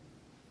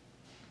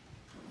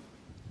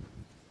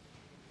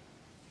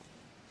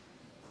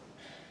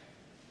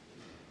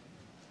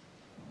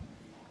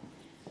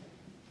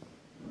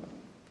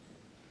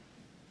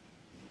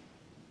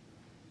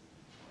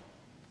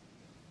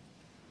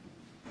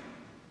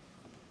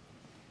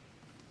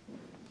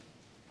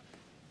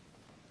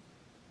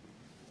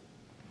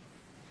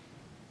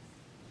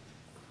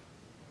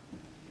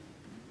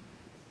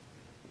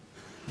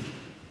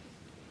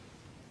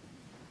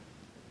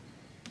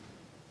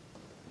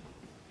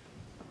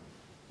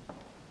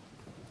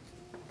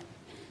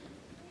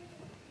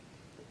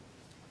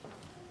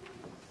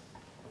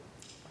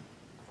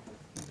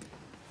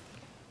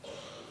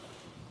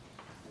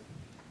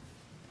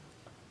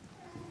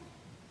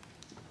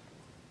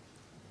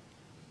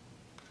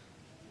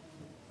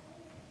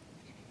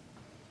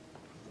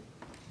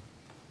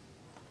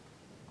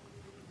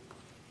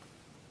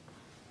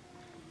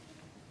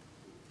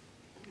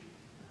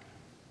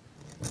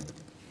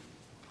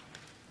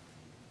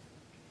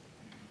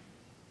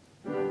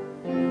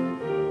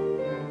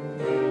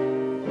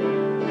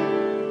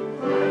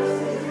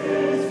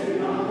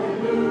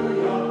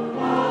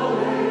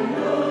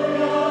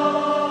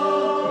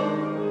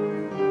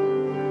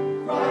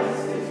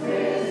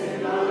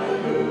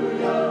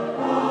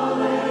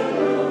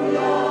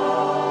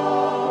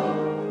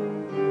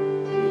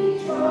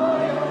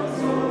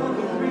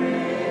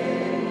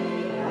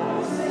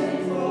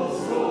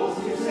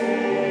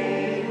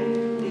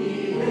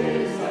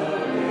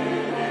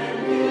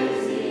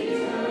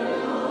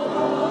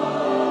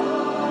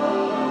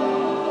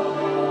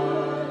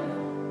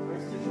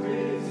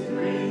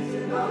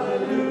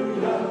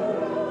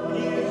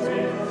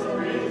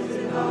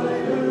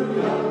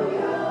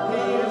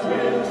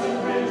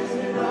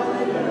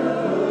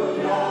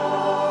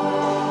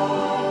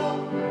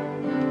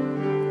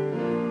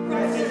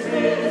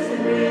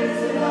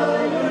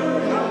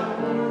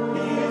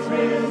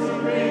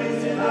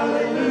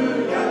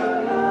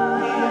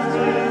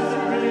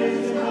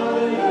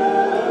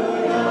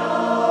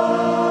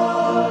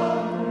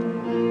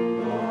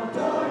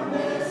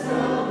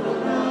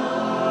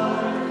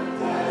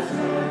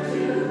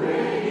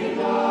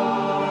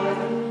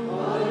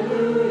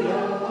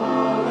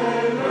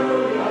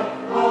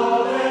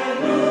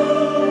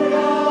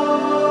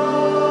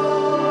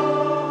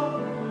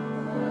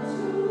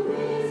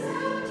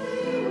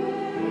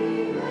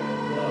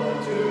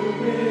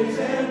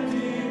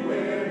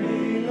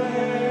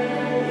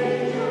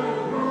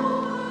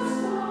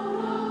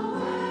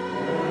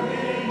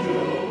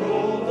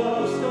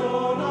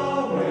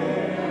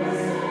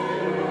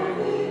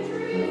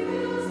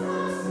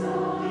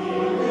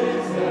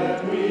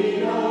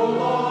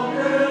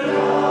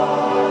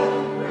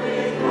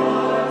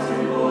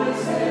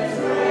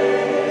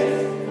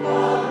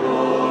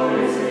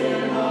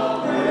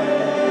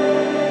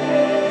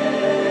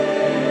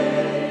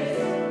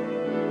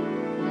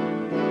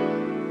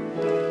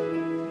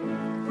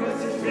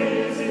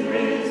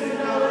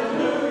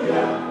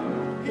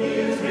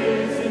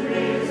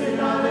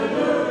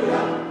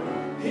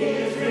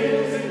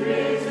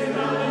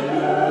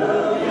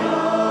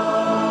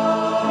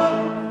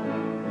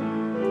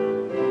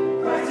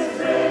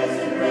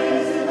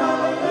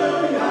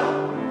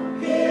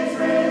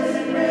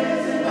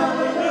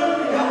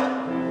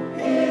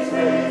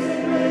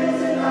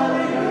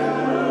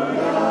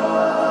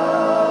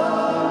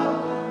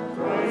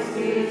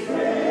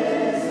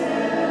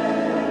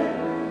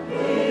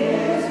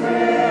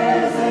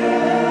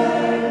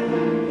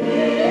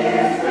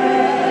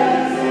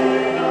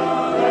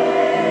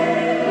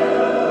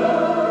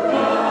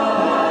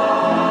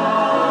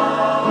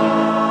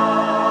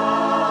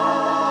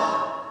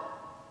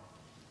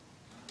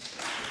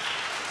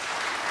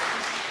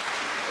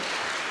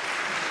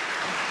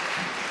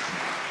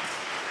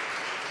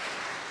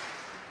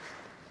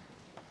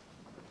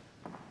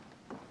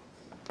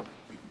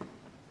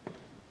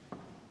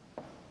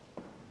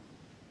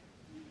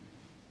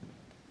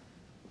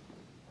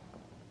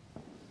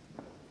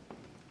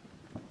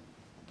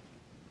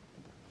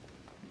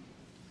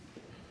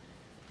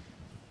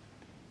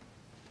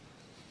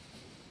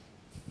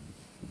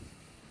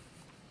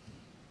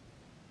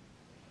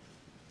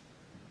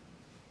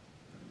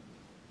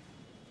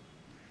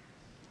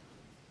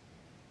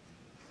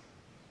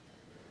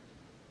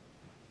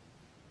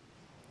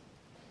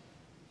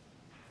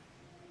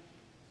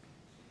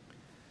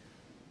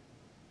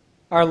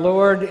 Our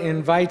Lord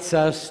invites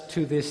us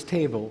to this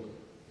table.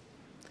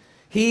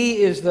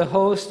 He is the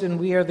host and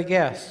we are the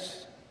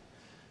guests.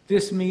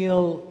 This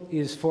meal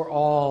is for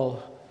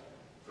all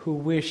who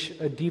wish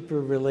a deeper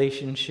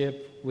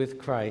relationship with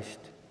Christ,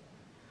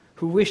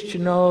 who wish to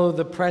know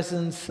the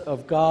presence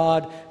of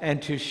God and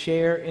to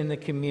share in the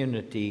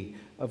community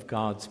of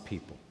God's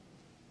people.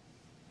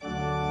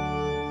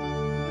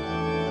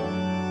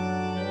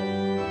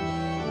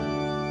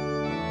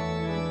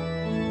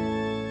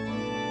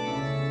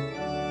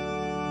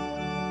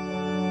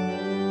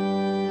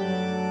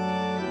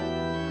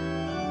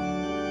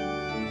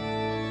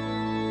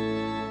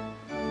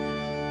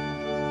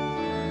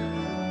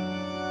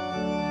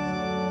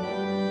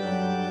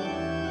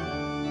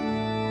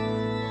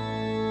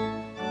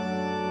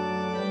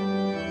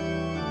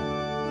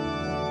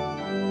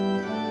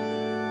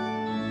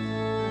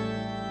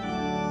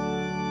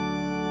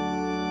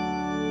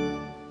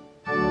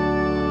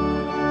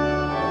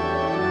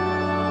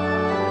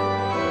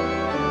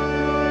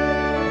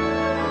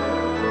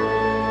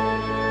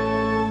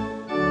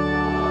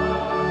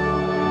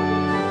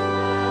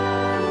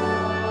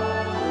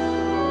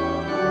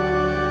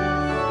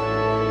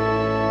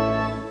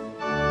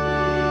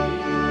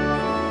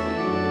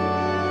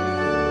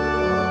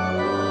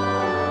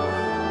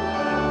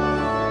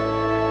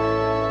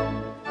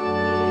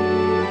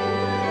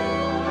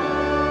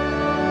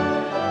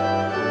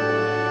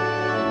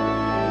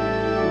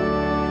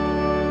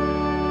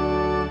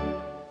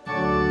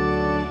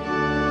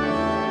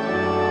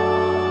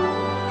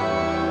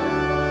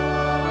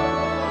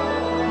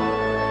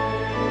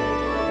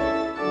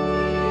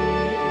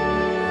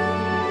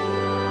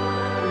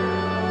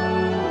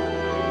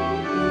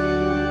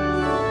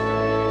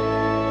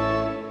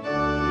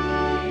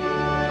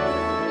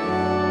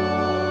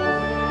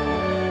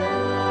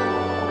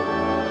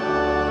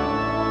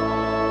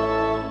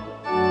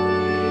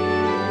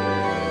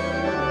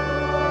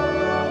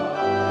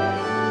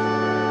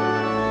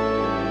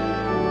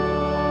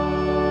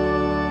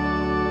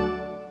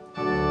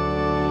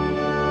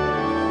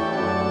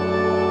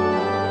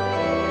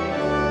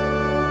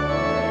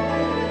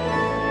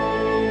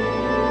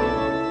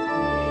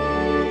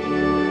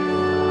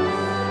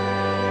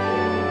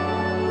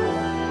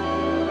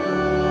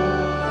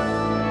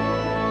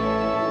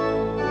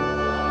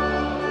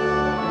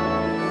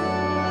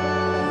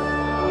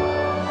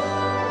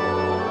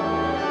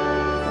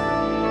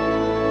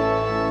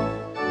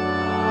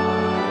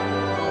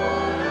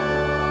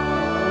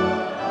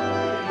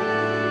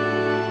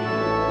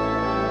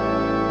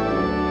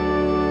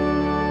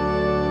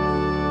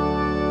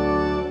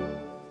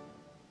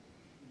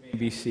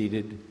 Be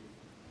seated.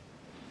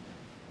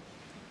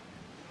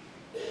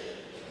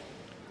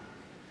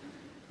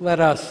 Let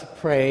us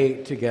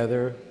pray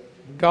together.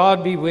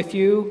 God be with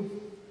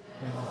you.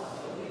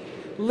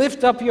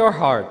 Lift up your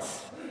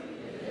hearts.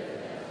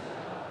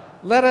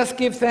 Let us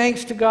give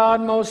thanks to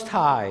God Most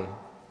High.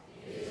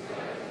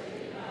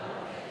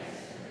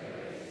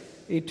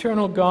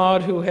 Eternal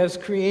God, who has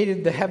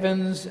created the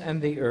heavens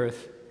and the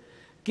earth,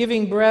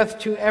 giving breath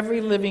to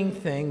every living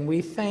thing,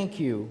 we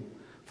thank you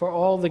for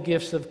all the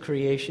gifts of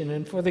creation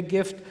and for the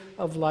gift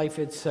of life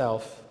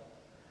itself.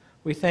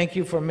 We thank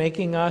you for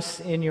making us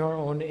in your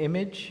own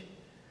image,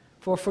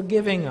 for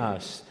forgiving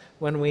us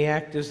when we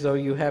act as though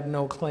you have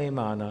no claim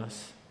on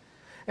us,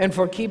 and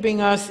for keeping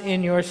us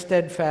in your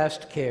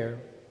steadfast care.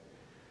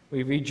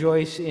 We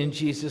rejoice in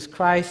Jesus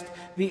Christ,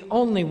 the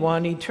only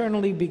one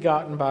eternally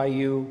begotten by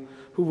you,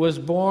 who was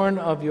born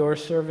of your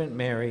servant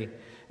Mary,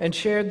 and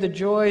shared the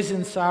joys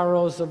and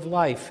sorrows of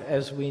life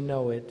as we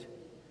know it.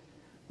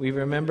 We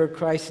remember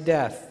Christ's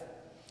death.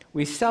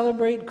 We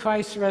celebrate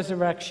Christ's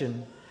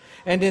resurrection.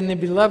 And in the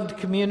beloved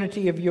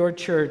community of your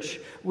church,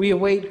 we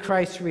await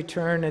Christ's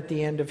return at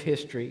the end of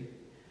history.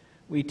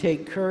 We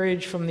take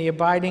courage from the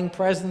abiding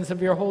presence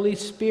of your Holy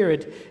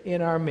Spirit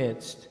in our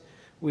midst.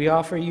 We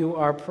offer you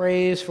our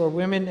praise for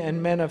women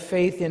and men of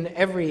faith in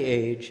every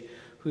age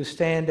who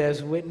stand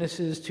as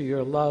witnesses to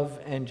your love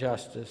and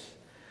justice.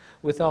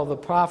 With all the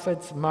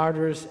prophets,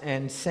 martyrs,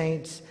 and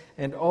saints,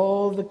 and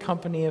all the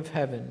company of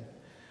heaven,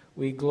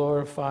 we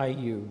glorify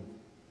you.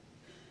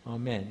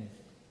 Amen.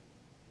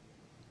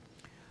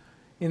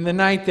 In the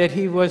night that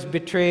he was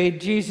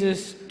betrayed,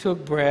 Jesus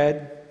took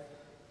bread.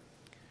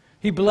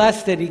 He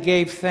blessed it, he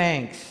gave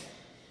thanks,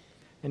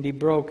 and he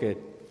broke it.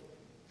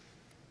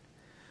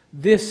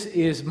 This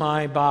is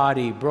my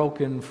body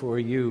broken for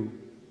you.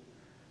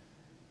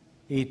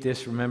 Eat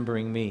this,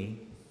 remembering me.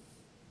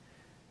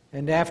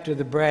 And after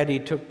the bread, he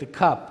took the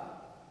cup.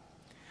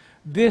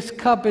 This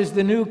cup is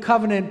the new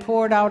covenant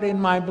poured out in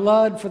my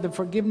blood for the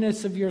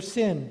forgiveness of your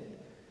sin.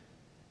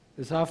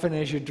 As often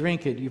as you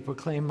drink it, you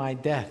proclaim my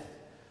death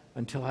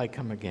until I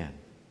come again.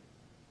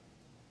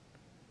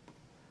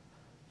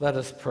 Let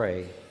us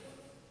pray.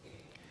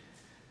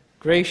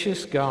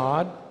 Gracious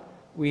God,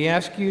 we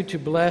ask you to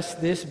bless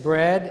this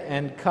bread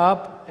and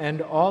cup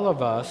and all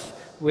of us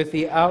with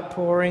the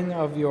outpouring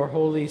of your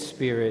Holy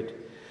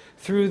Spirit.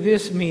 Through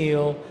this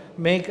meal,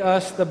 make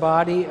us the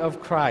body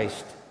of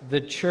Christ,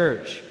 the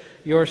church,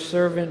 your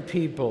servant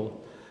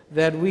people,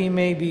 that we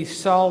may be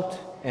salt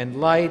and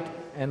light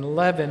and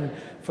leaven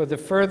for the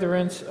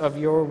furtherance of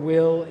your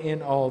will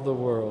in all the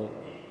world.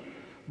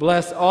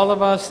 Bless all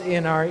of us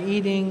in our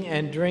eating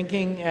and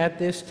drinking at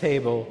this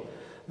table,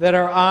 that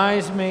our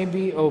eyes may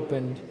be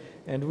opened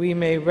and we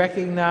may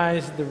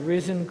recognize the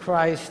risen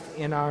Christ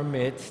in our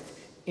midst,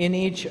 in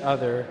each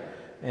other,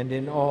 and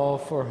in all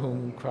for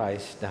whom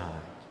Christ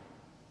died.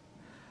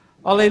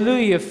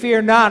 Alleluia,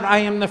 fear not, I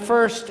am the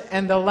first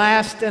and the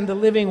last and the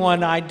living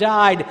one. I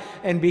died,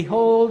 and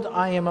behold,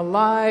 I am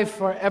alive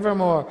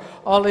forevermore.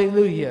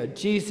 Alleluia,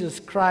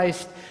 Jesus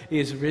Christ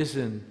is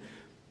risen.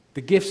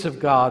 The gifts of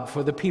God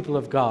for the people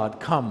of God,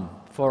 come,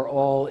 for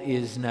all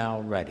is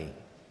now ready.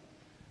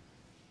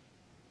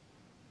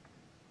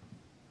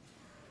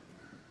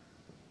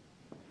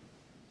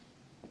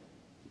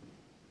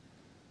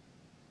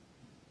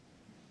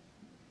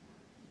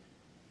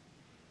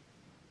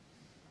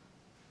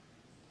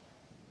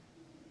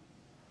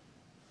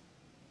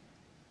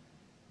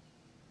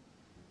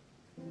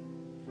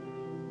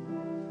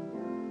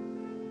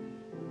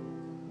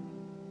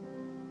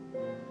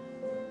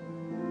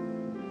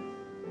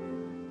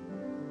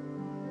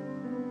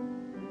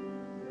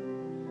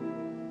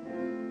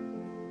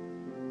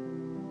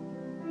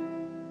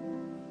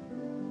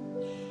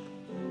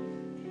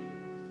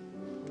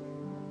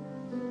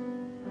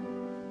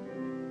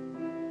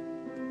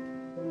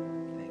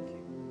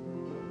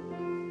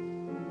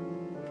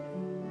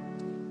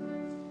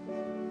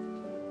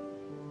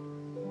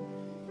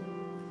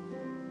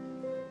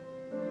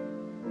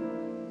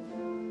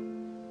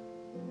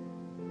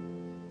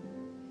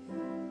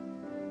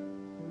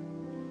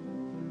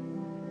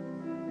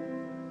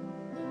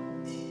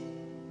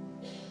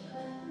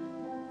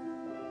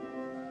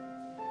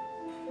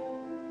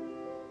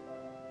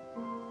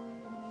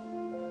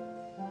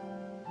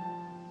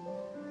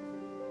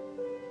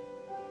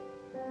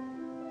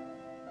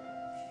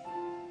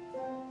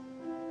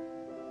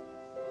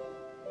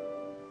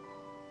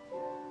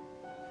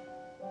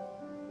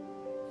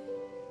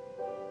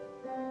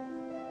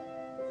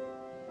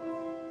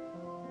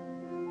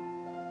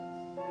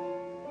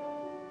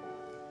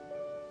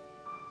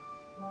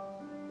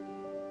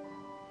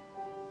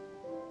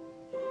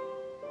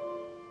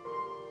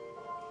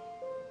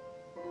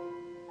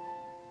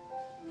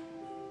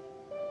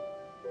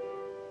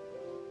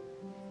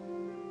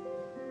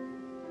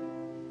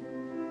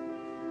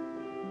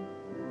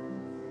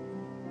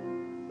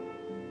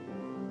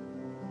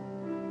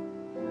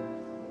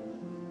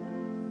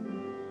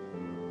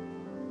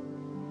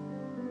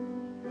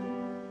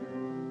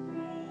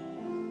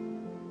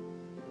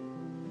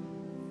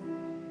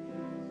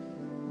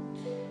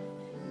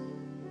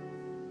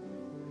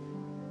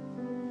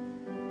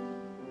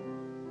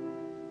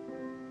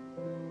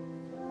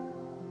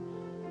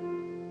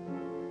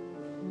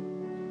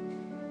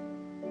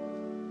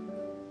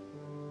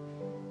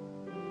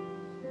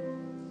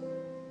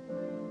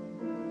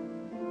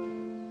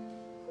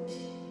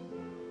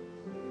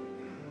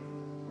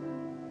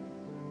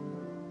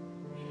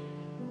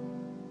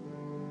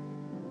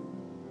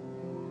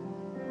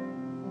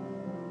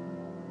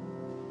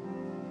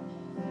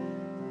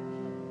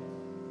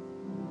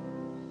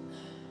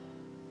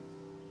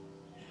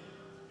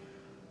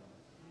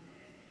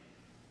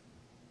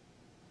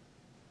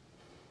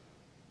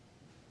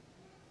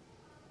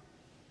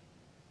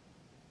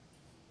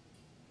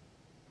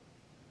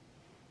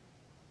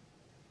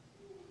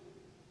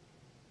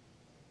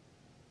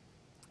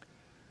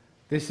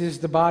 This is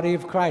the body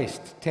of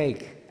Christ.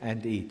 Take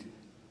and eat.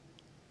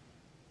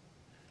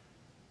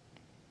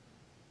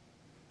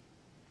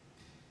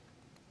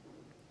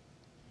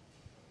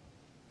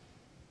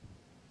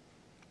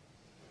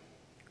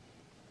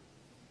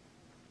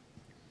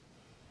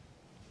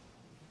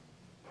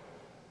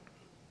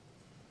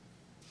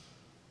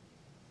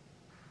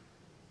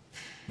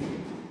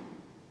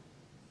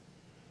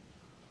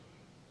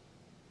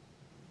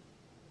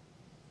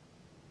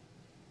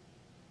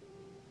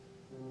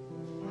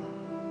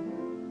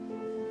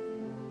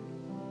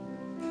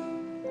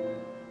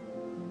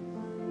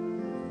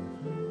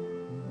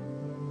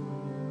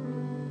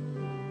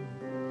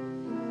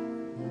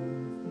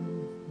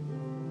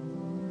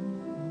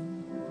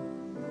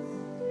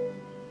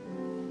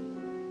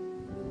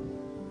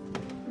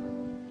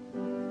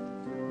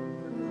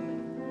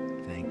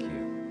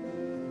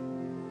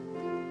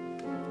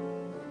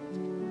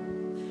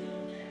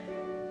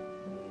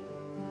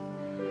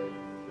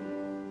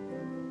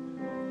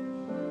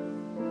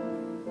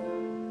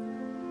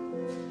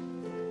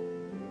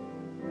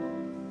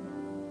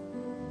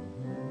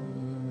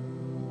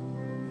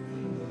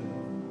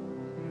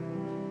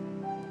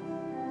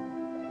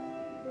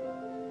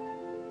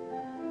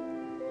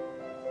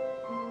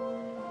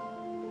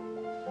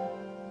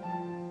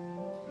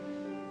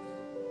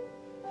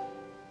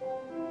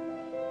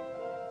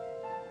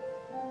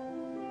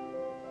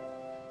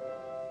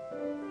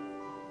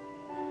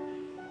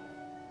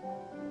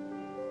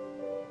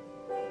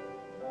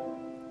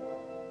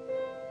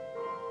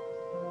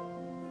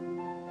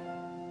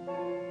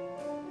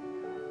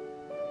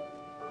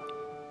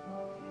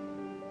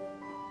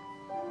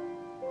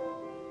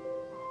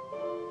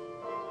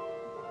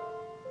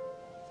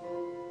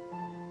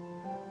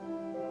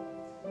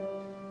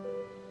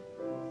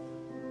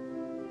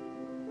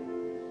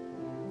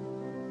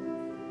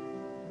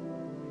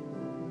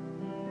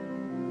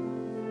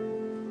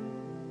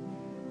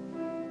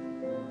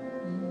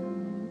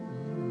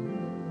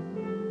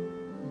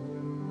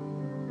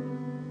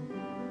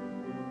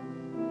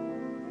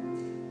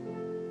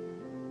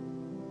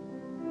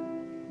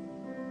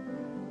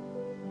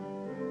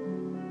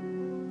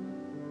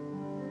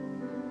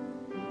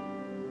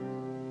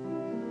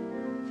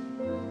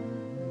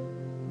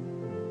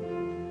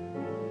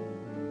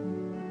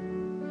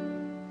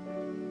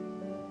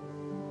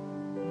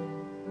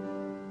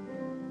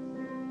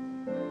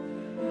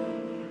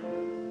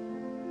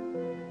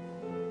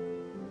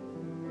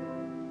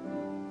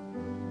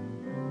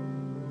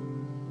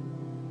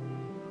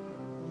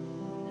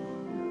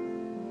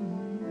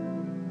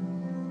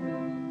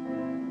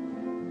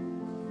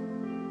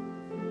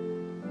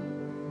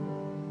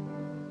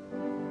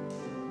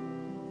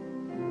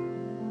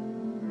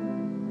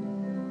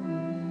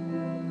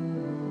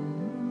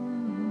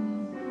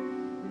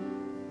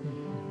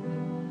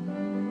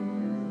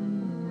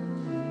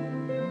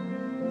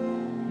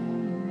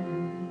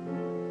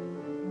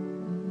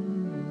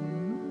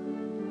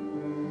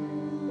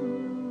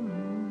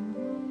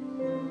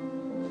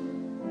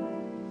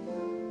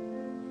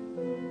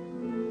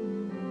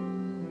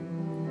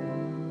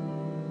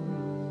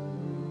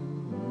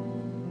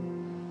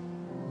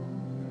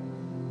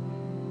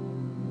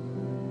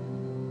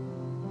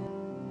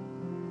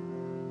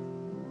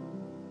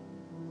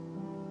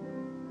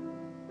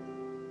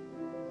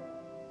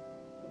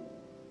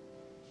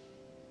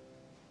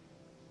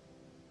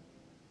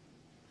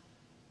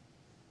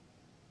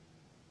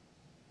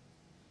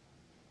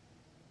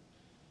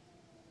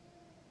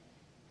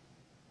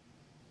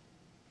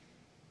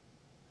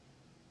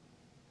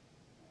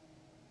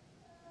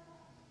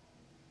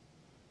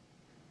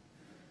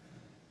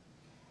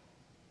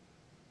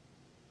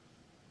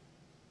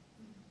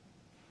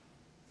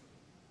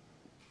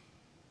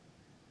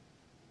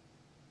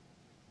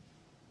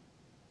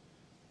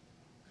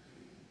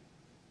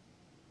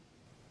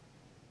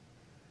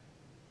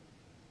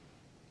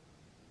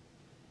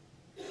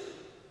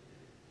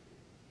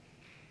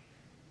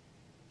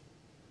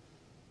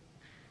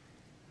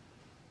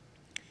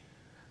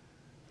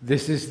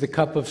 This is the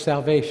cup of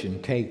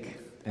salvation. Take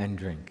and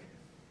drink.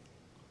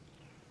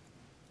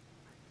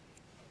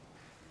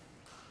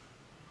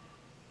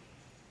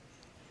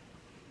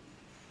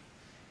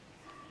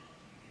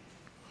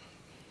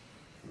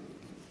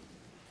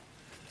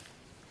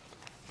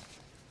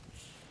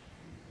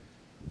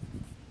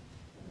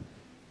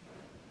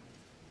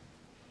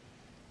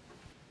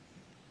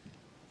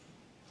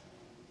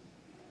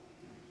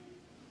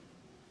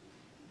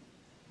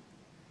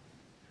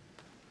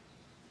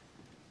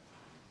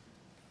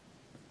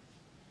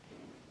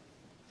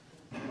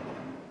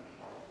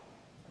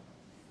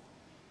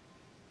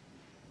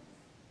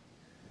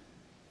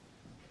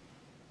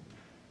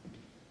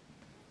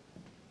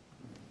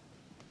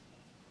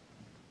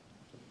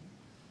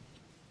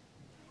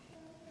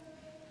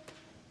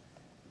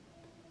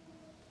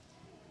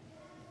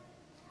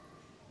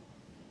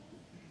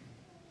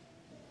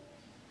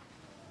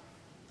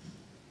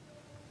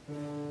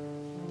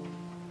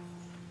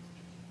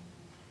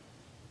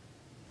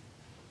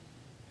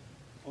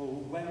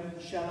 Oh, when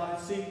shall I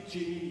seek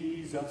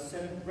Jesus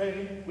and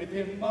reign with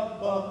him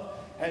above,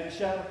 and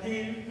shall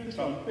hear the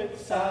trumpet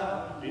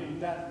sound in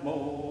that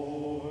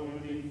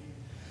morning?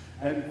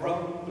 And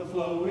from the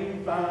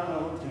flowing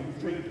fountain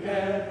drink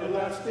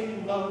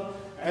everlasting love,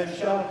 and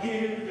shall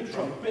hear the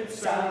trumpet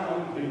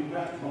sound in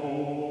that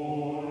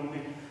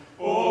morning.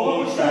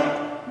 Oh,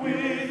 shout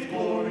with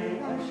glory,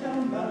 I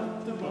shall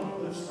mount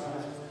above the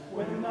skies,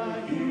 when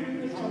I hear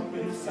the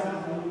trumpet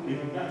sound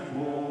in that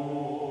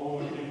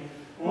morning.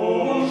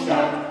 Oh,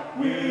 shout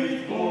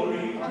with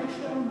glory, I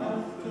shall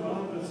mount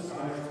above the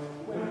skies,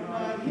 when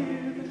I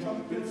hear the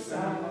trumpet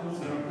sounds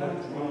in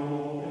that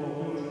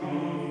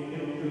morning,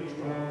 in the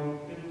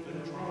trumpet.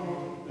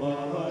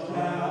 But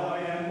now I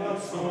am a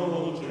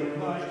soldier,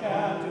 my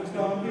captain's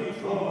gone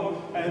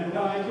before, and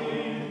I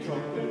hear the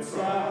trumpet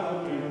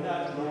sound in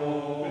that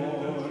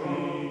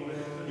morning.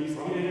 He's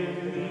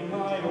given me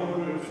my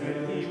orders,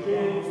 and he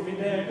bids me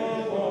never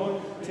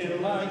on,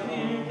 till I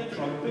hear the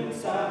trumpet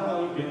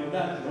sound in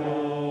that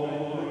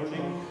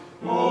morning.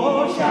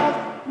 Oh,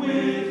 shout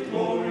with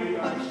glory,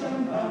 I shall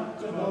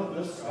mount above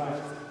the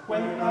skies,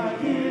 when I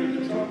hear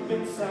the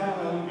trumpet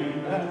sound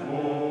in that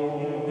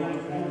morning.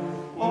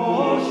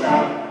 Oh,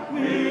 shout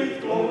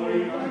with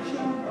glory, I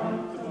shall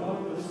mount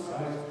above the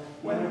skies,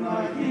 when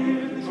I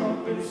hear the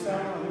trumpet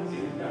sound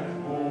in that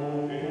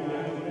morning, in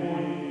that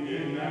morning,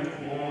 in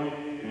that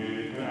morning,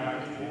 in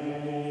that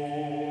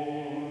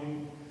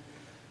morning.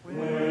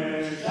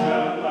 When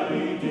shall I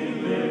be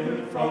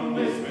delivered from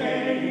this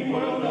vain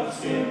world of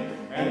sin,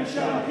 and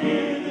shall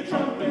hear the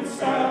trumpet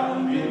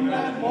sound in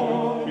that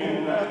morn,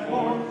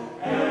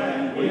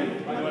 and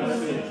with my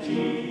blessed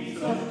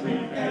Jesus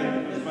drink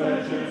endless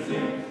pleasures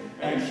in,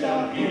 and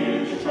shall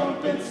hear the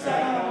trumpet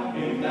sound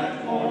in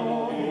that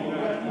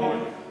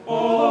morn,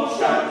 Oh,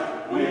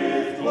 shout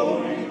with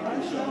glory,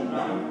 I shall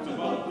mount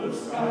above the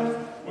skies,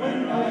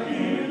 when I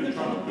hear the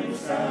trumpet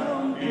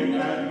sound in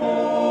that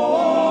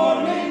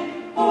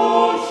morning.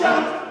 Oh,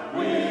 shout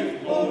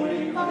with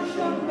glory, I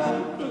shall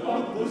mount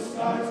above the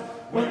skies,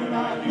 when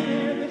I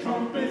hear the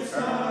trumpet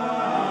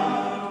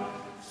sound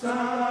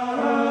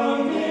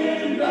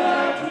in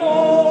that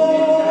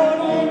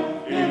morning,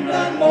 in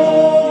that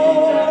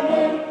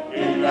morning,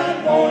 in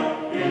that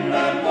morning, in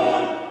that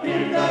morning,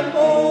 in that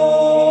morning.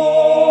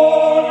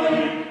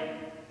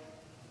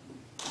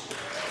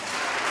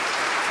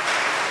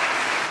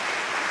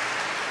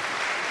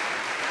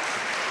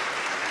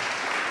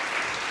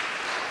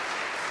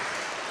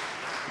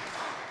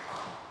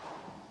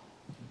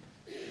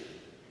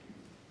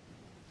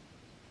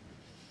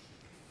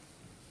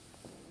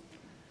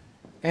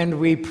 And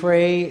we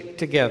pray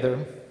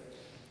together.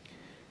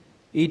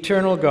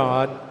 Eternal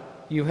God,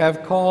 you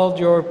have called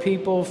your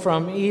people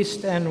from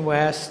east and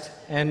west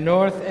and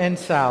north and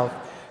south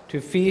to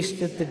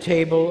feast at the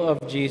table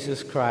of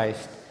Jesus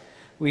Christ.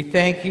 We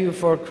thank you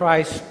for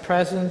Christ's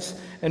presence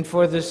and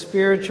for the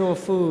spiritual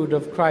food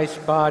of Christ's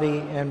body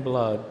and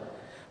blood.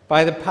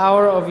 By the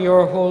power of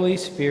your Holy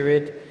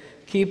Spirit,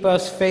 keep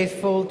us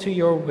faithful to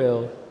your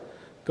will.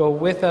 Go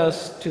with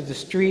us to the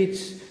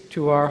streets,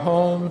 to our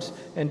homes,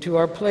 and to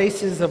our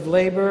places of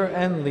labor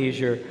and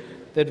leisure,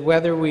 that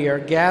whether we are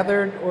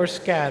gathered or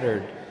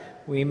scattered,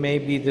 we may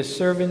be the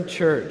servant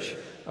church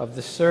of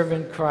the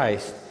servant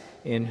Christ,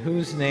 in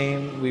whose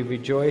name we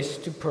rejoice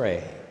to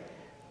pray.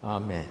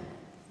 Amen.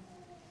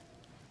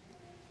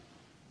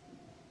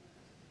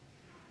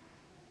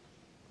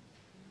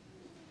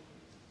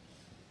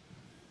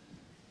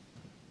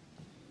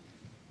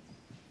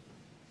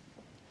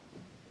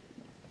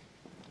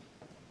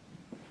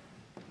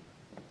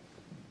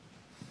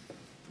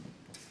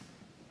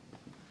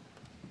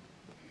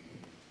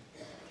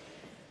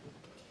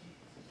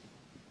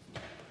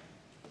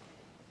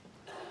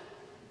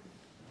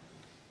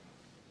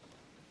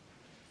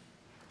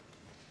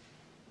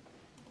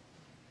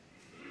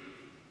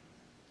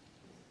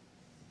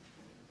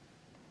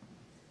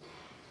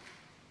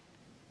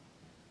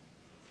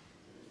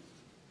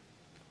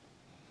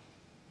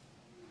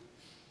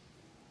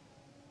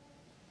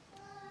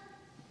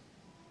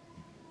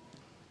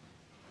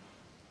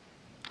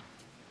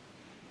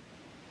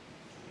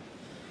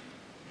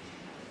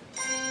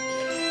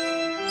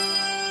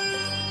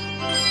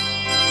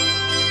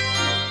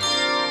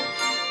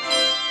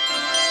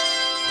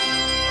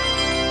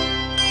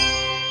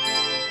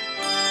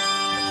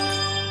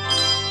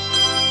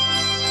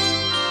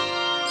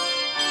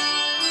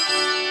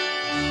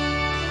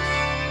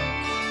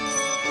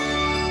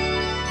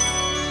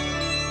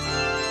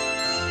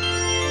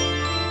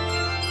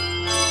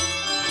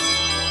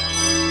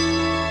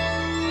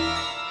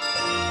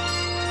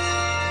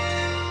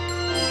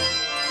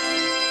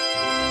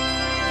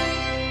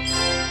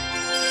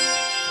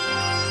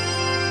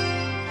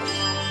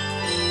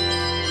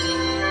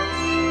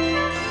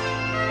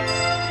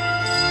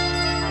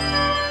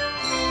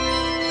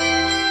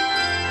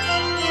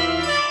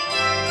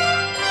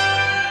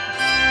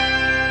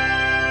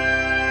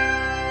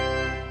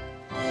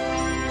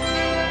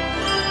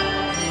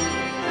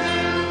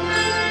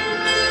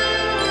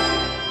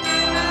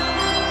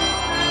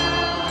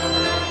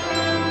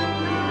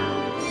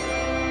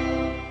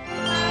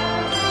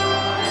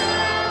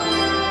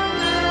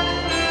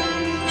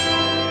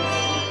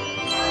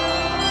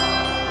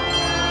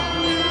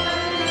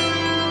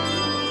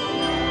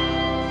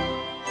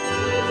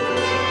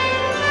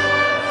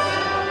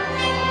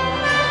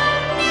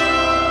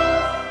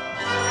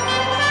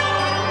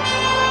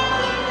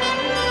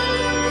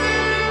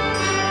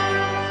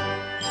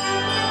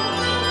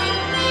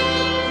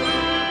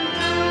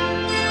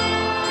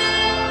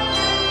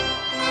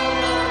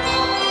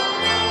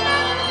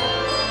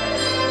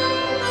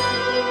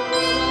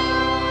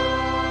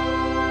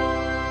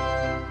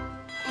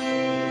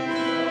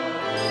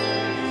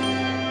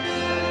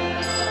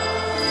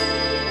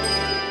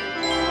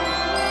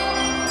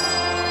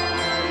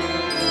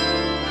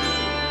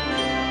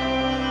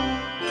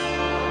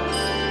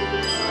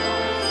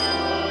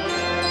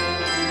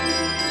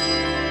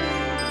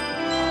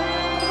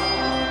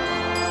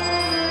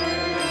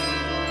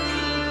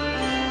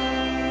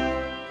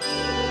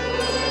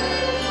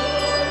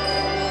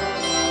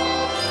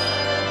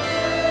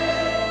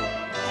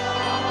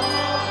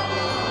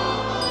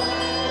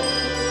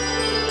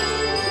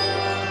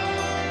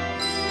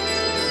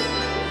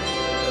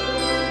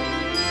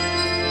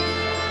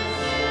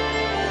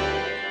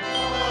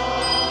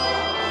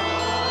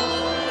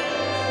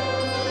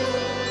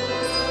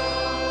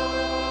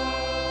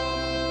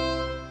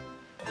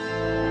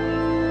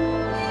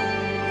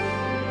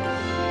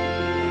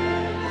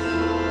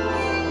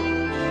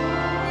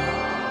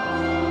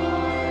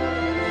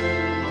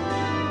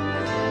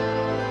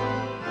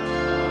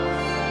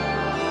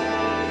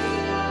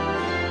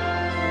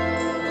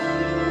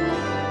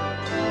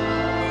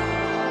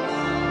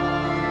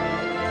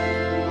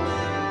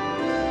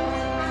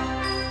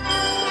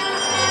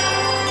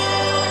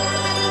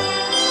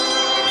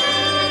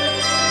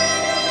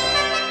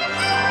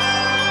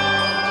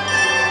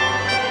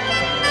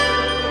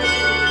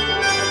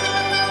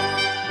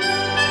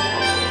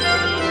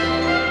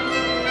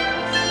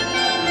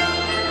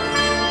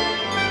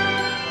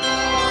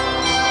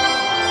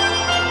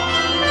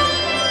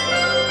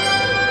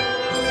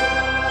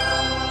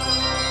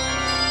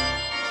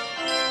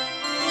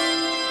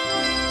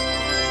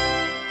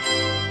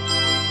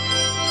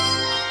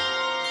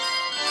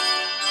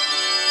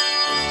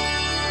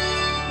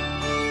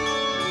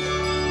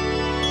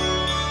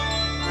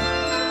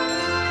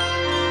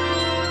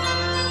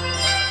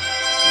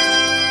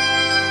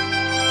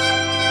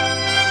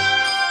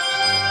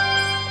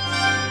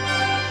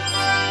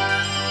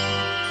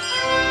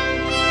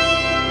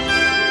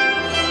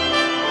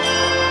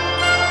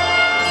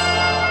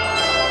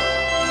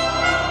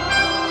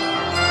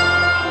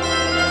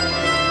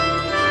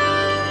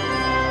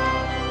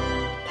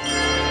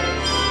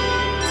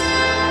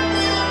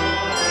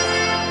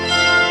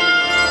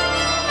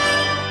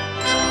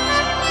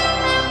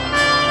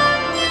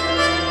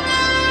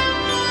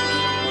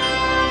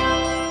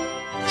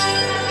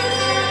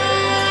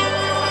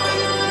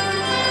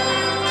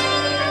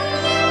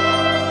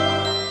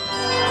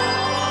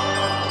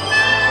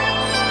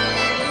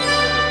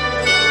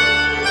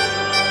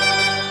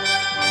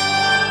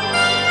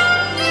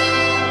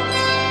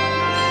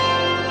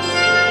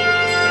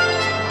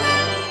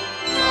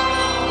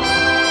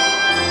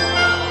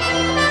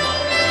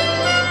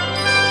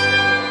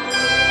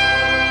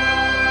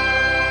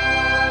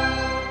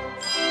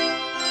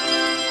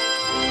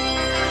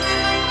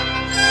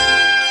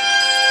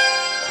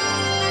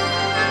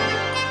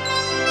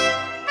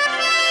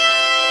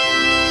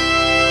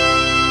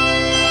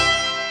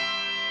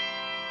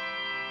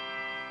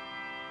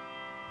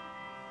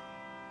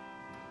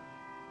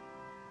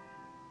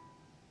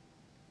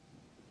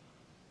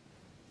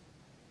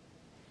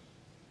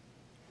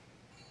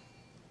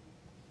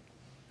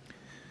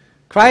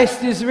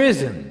 Christ is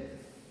risen.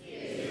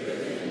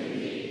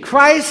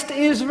 Christ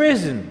is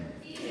risen.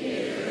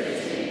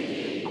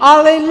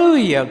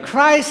 Alleluia.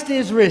 Christ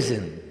is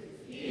risen.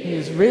 He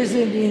is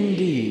risen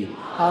indeed.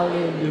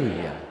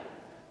 Alleluia.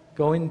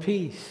 Go in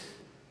peace.